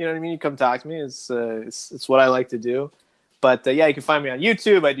accessible. You know what I mean? You come talk to me. It's what I like to do. But yeah, you can find me on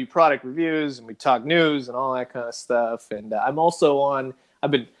YouTube. I do product reviews, and we talk news and all that kind of stuff. And I'm also on, I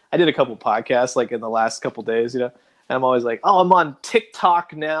did a couple podcasts like in the last couple days, and I'm always like, oh, I'm on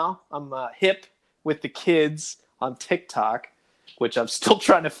TikTok now. I'm hip with the kids on TikTok, which I'm still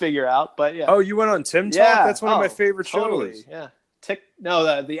trying to figure out. But yeah. Oh, you went on Tim Talk? Yeah. That's one of my favorite shows. Yeah.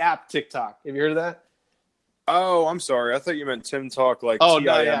 The app TikTok. Have you heard of that? Oh, I'm sorry. I thought you meant Tim Talk, like TIMM,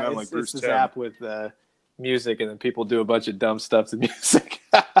 no, yeah. Like Bruce Tim. It's this app with music, and then people do a bunch of dumb stuff to music.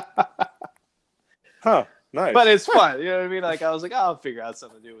 Huh. Nice. But it's fun. You know what I mean? Like, I was like, I'll figure out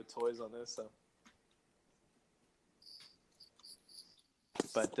something to do with toys on this. So.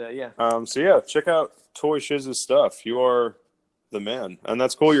 But yeah. So yeah, check out Toy Shiz's stuff. You are the man, and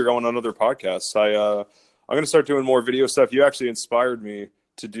that's cool. You're going on other podcasts. I'm gonna start doing more video stuff. You actually inspired me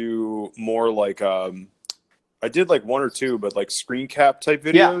to do more like I did like one or two, but like screen cap type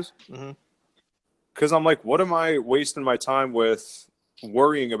videos. Yeah. Mm-hmm. Because I'm like, what am I wasting my time with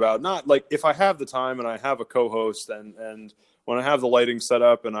worrying about? Not like if I have the time and I have a co-host and when I have the lighting set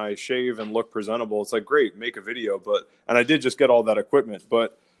up and I shave and look presentable, it's like, great, make a video. And I did just get all that equipment,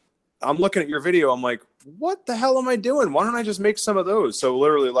 but I'm looking at your video. I'm like, what the hell am I doing? Why don't I just make some of those? So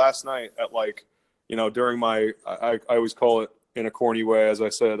literally last night at during my, I always call it in a corny way, as I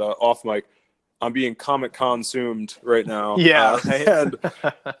said, off mic, I'm being comic consumed right now. Yeah. Right?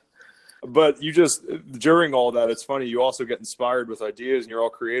 But you just, during all that, it's funny, you also get inspired with ideas and you're all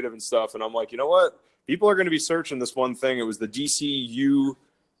creative and stuff. And I'm like, you know what? People are going to be searching this one thing. It was the DCU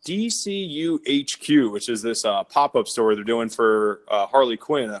HQ, which is this pop-up store they're doing for Harley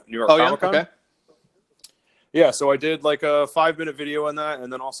Quinn at New York Comic Con. Okay. Yeah, so I did like a 5-minute video on that,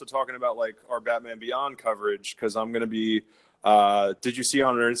 and then also talking about like our Batman Beyond coverage, because I'm going to be did you see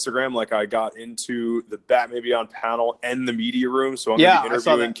on our Instagram, like I got into the Batman Beyond panel and the media room, so I'm going to be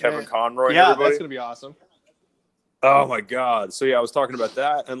interviewing Kevin Conroy and everybody. That's going to be awesome. Oh my God. So yeah, I was talking about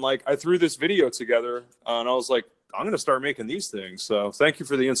that, and like I threw this video together and I was like, I'm going to start making these things. So thank you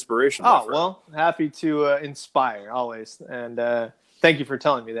for the inspiration. Oh, well, happy to inspire always. And thank you for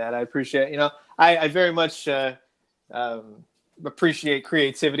telling me that. I appreciate, I very much appreciate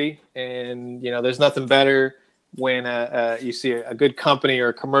creativity, and, there's nothing better when you see a good company or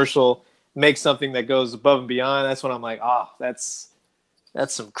a commercial make something that goes above and beyond. That's when I'm like, that's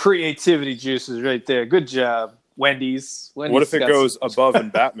some creativity juices right there. Good job, Wendy's. What if it goes above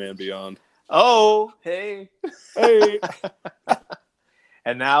and Batman Beyond? Oh, hey. Hey.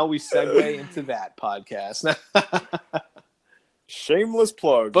 And now we segue into that podcast. Shameless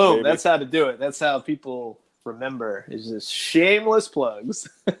plug. Boom. Baby. That's how to do it. That's how people remember, is just shameless plugs.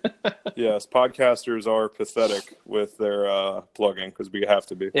 Yes, podcasters are pathetic with their plugging, because we have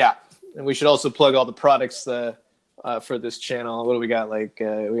to be. Yeah. And we should also plug all the products for this channel. What do we got? Like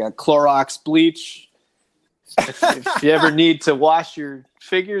we got Clorox bleach. If you ever need to wash your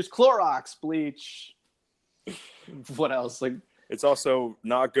figures, Clorox bleach. What else? Like, it's also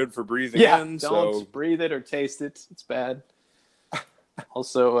not good for breathing in. Don't breathe it or taste it. It's bad.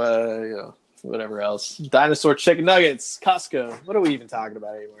 Also, whatever else. Dinosaur chicken nuggets, Costco. What are we even talking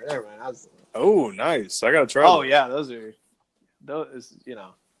about anymore? Never mind. Oh, nice. I gotta try. Oh, yeah, those.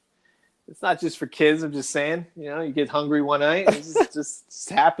 It's not just for kids. I'm just saying. You get hungry one night. It just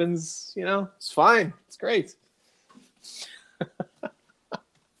happens. It's fine. It's great.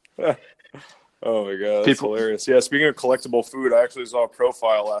 Oh my God, that's hilarious. Yeah, speaking of collectible food, I actually saw a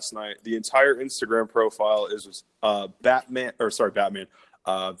profile last night. The entire Instagram profile is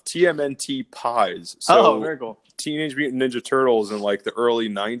TMNT pies. So very cool. Teenage Mutant Ninja Turtles in like the early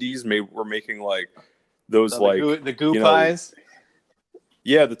 90s were making like those the goo pies.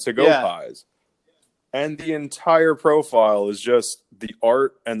 Yeah, the to-go pies. And the entire profile is just the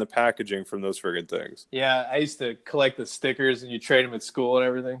art and the packaging from those friggin' things. Yeah, I used to collect the stickers, and you trade them at school and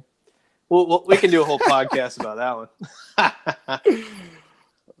everything. Well, we can do a whole podcast about that one.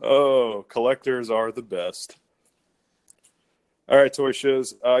 Oh, collectors are the best. All right, Toy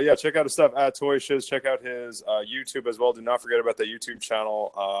Shiz. Check out his stuff at Toy Shiz. Check out his YouTube as well. Do not forget about that YouTube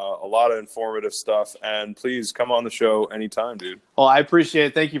channel. A lot of informative stuff. And please come on the show anytime, dude. Well, I appreciate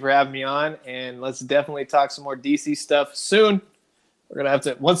it. Thank you for having me on. And let's definitely talk some more DC stuff soon. We're going to have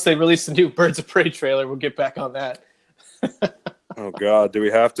to, once they release the new Birds of Prey trailer, we'll get back on that. Oh, God. Do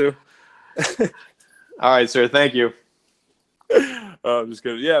we have to? All right, sir. Thank you. I'm just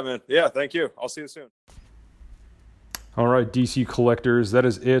kidding. Yeah, man. Yeah, thank you. I'll see you soon. All right, DC collectors, that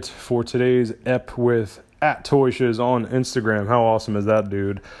is it for today's ep with @ToyShiz on Instagram. How awesome is that,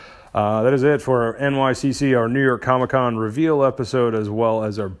 dude? That is it for our NYCC, our New York Comic Con reveal episode, as well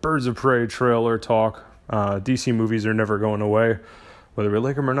as our Birds of Prey trailer talk. DC movies are never going away, whether we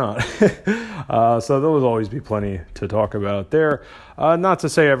like them or not. So there will always be plenty to talk about there. Not to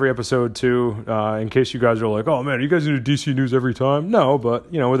say every episode, too, in case you guys are like, oh, man, you guys do DC news every time? No, but,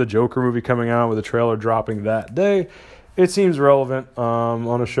 with a Joker movie coming out, with a trailer dropping that day, it seems relevant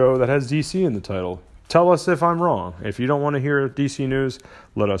on a show that has DC in the title. Tell us if I'm wrong. If you don't want to hear DC news,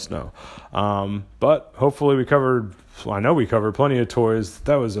 let us know. But hopefully I know we covered plenty of toys.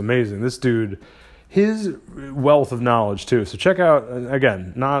 That was amazing. This dude, his wealth of knowledge too. So check out,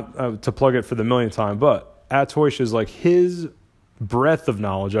 again, not to plug it for the millionth time, but @ToyShiz, like his breadth of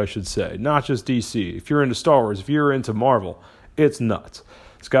knowledge, I should say, not just DC. If you're into Star Wars, if you're into Marvel, it's nuts.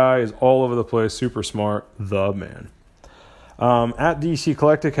 This guy is all over the place, super smart, the man. At DC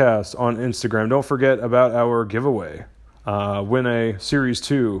Collecticast on Instagram. Don't forget about our giveaway. Win a Series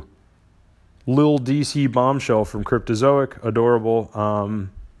 2 Lil DC Bombshell from Cryptozoic. Adorable.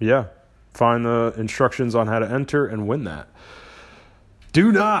 Find the instructions on how to enter and win that.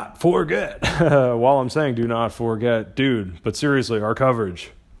 Do not forget, while I'm saying do not forget, dude, but seriously, our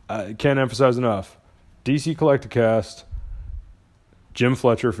coverage. I can't emphasize enough. DC Collecticast, Jim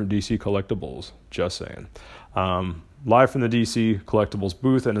Fletcher from DC Collectibles. Just saying. Live from the DC Collectibles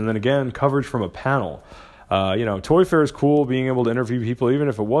booth, and then again, coverage from a panel. Toy Fair is cool, being able to interview people, even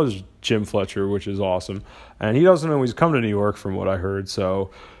if it was Jim Fletcher, which is awesome. And he doesn't always come to New York, from what I heard, so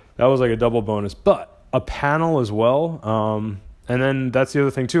that was like a double bonus, but a panel as well. And then that's the other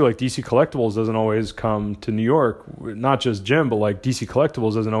thing too, like DC Collectibles doesn't always come to New York, not just Jim, but like DC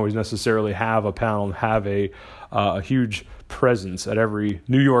Collectibles doesn't always necessarily have a panel, have a huge presence at every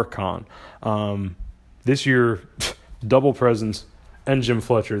New York con. This year, double presence and Jim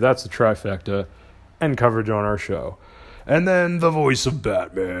Fletcher, that's the trifecta, and coverage on our show. And then the voice of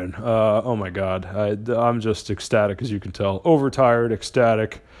Batman. Oh my God, I'm just ecstatic, as you can tell. Overtired,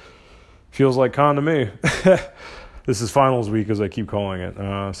 ecstatic. Feels like con to me. This is finals week, as I keep calling it.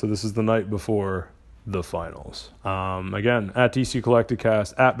 So this is the night before the finals. Again, at DC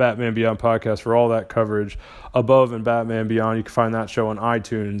Collecticast, at Batman Beyond Podcast for all that coverage. Above and Batman Beyond, you can find that show on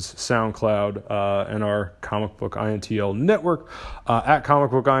iTunes, SoundCloud, and our Comic Book INTL network. At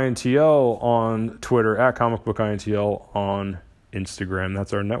Comic Book INTL on Twitter, at Comic Book INTL on Instagram.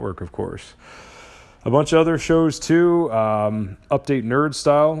 That's our network, of course. A bunch of other shows too. Update Nerd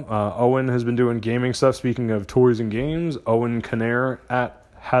Style. Owen has been doing gaming stuff. Speaking of toys and games, Owen Kanair at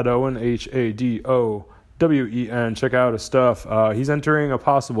Hadowen, Hadowen. Check out his stuff. He's entering a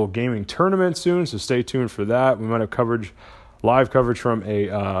possible gaming tournament soon, so stay tuned for that. We might have live coverage from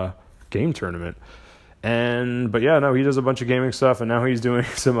a game tournament. But yeah, no, he does a bunch of gaming stuff, and now he's doing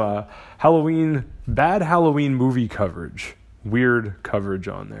some bad Halloween movie coverage. Weird coverage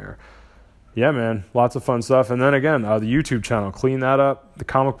on there. Yeah, man, lots of fun stuff. And then again, the YouTube channel, clean that up. The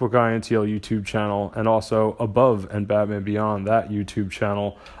Comic Book INTL YouTube channel, and also Above and Batman Beyond, that YouTube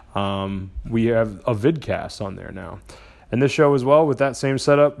channel. We have a vidcast on there now. And this show as well, with that same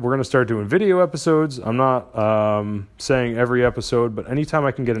setup, we're going to start doing video episodes. I'm not saying every episode, but anytime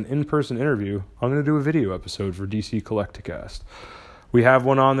I can get an in-person interview, I'm going to do a video episode for DC Collecticast. We have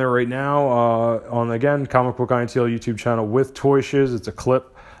one on there right now on, again, Comic Book INTL YouTube channel with Toy Shiz. It's a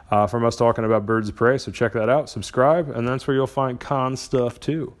clip from us talking about Birds of Prey, so check that out, subscribe, and that's where you'll find con stuff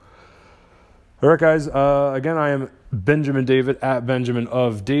too. All right, guys, again, I am Benjamin David, at Benjamin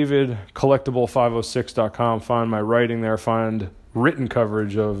of David, collectible506.com. Find my writing there, find written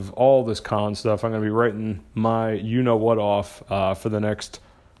coverage of all this con stuff. I'm going to be writing my you-know-what off for the next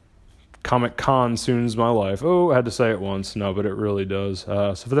Comic Consumes my life. Oh, I had to say it once, no, but it really does.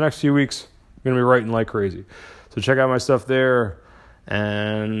 So for the next few weeks, I'm going to be writing like crazy. So check out my stuff there,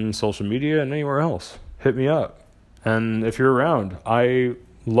 and social media and anywhere else. Hit me up. And if you're around, I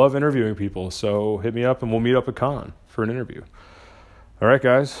love interviewing people, so hit me up and we'll meet up at con for an interview. All right,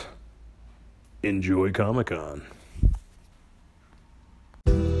 guys. Enjoy Comic-Con.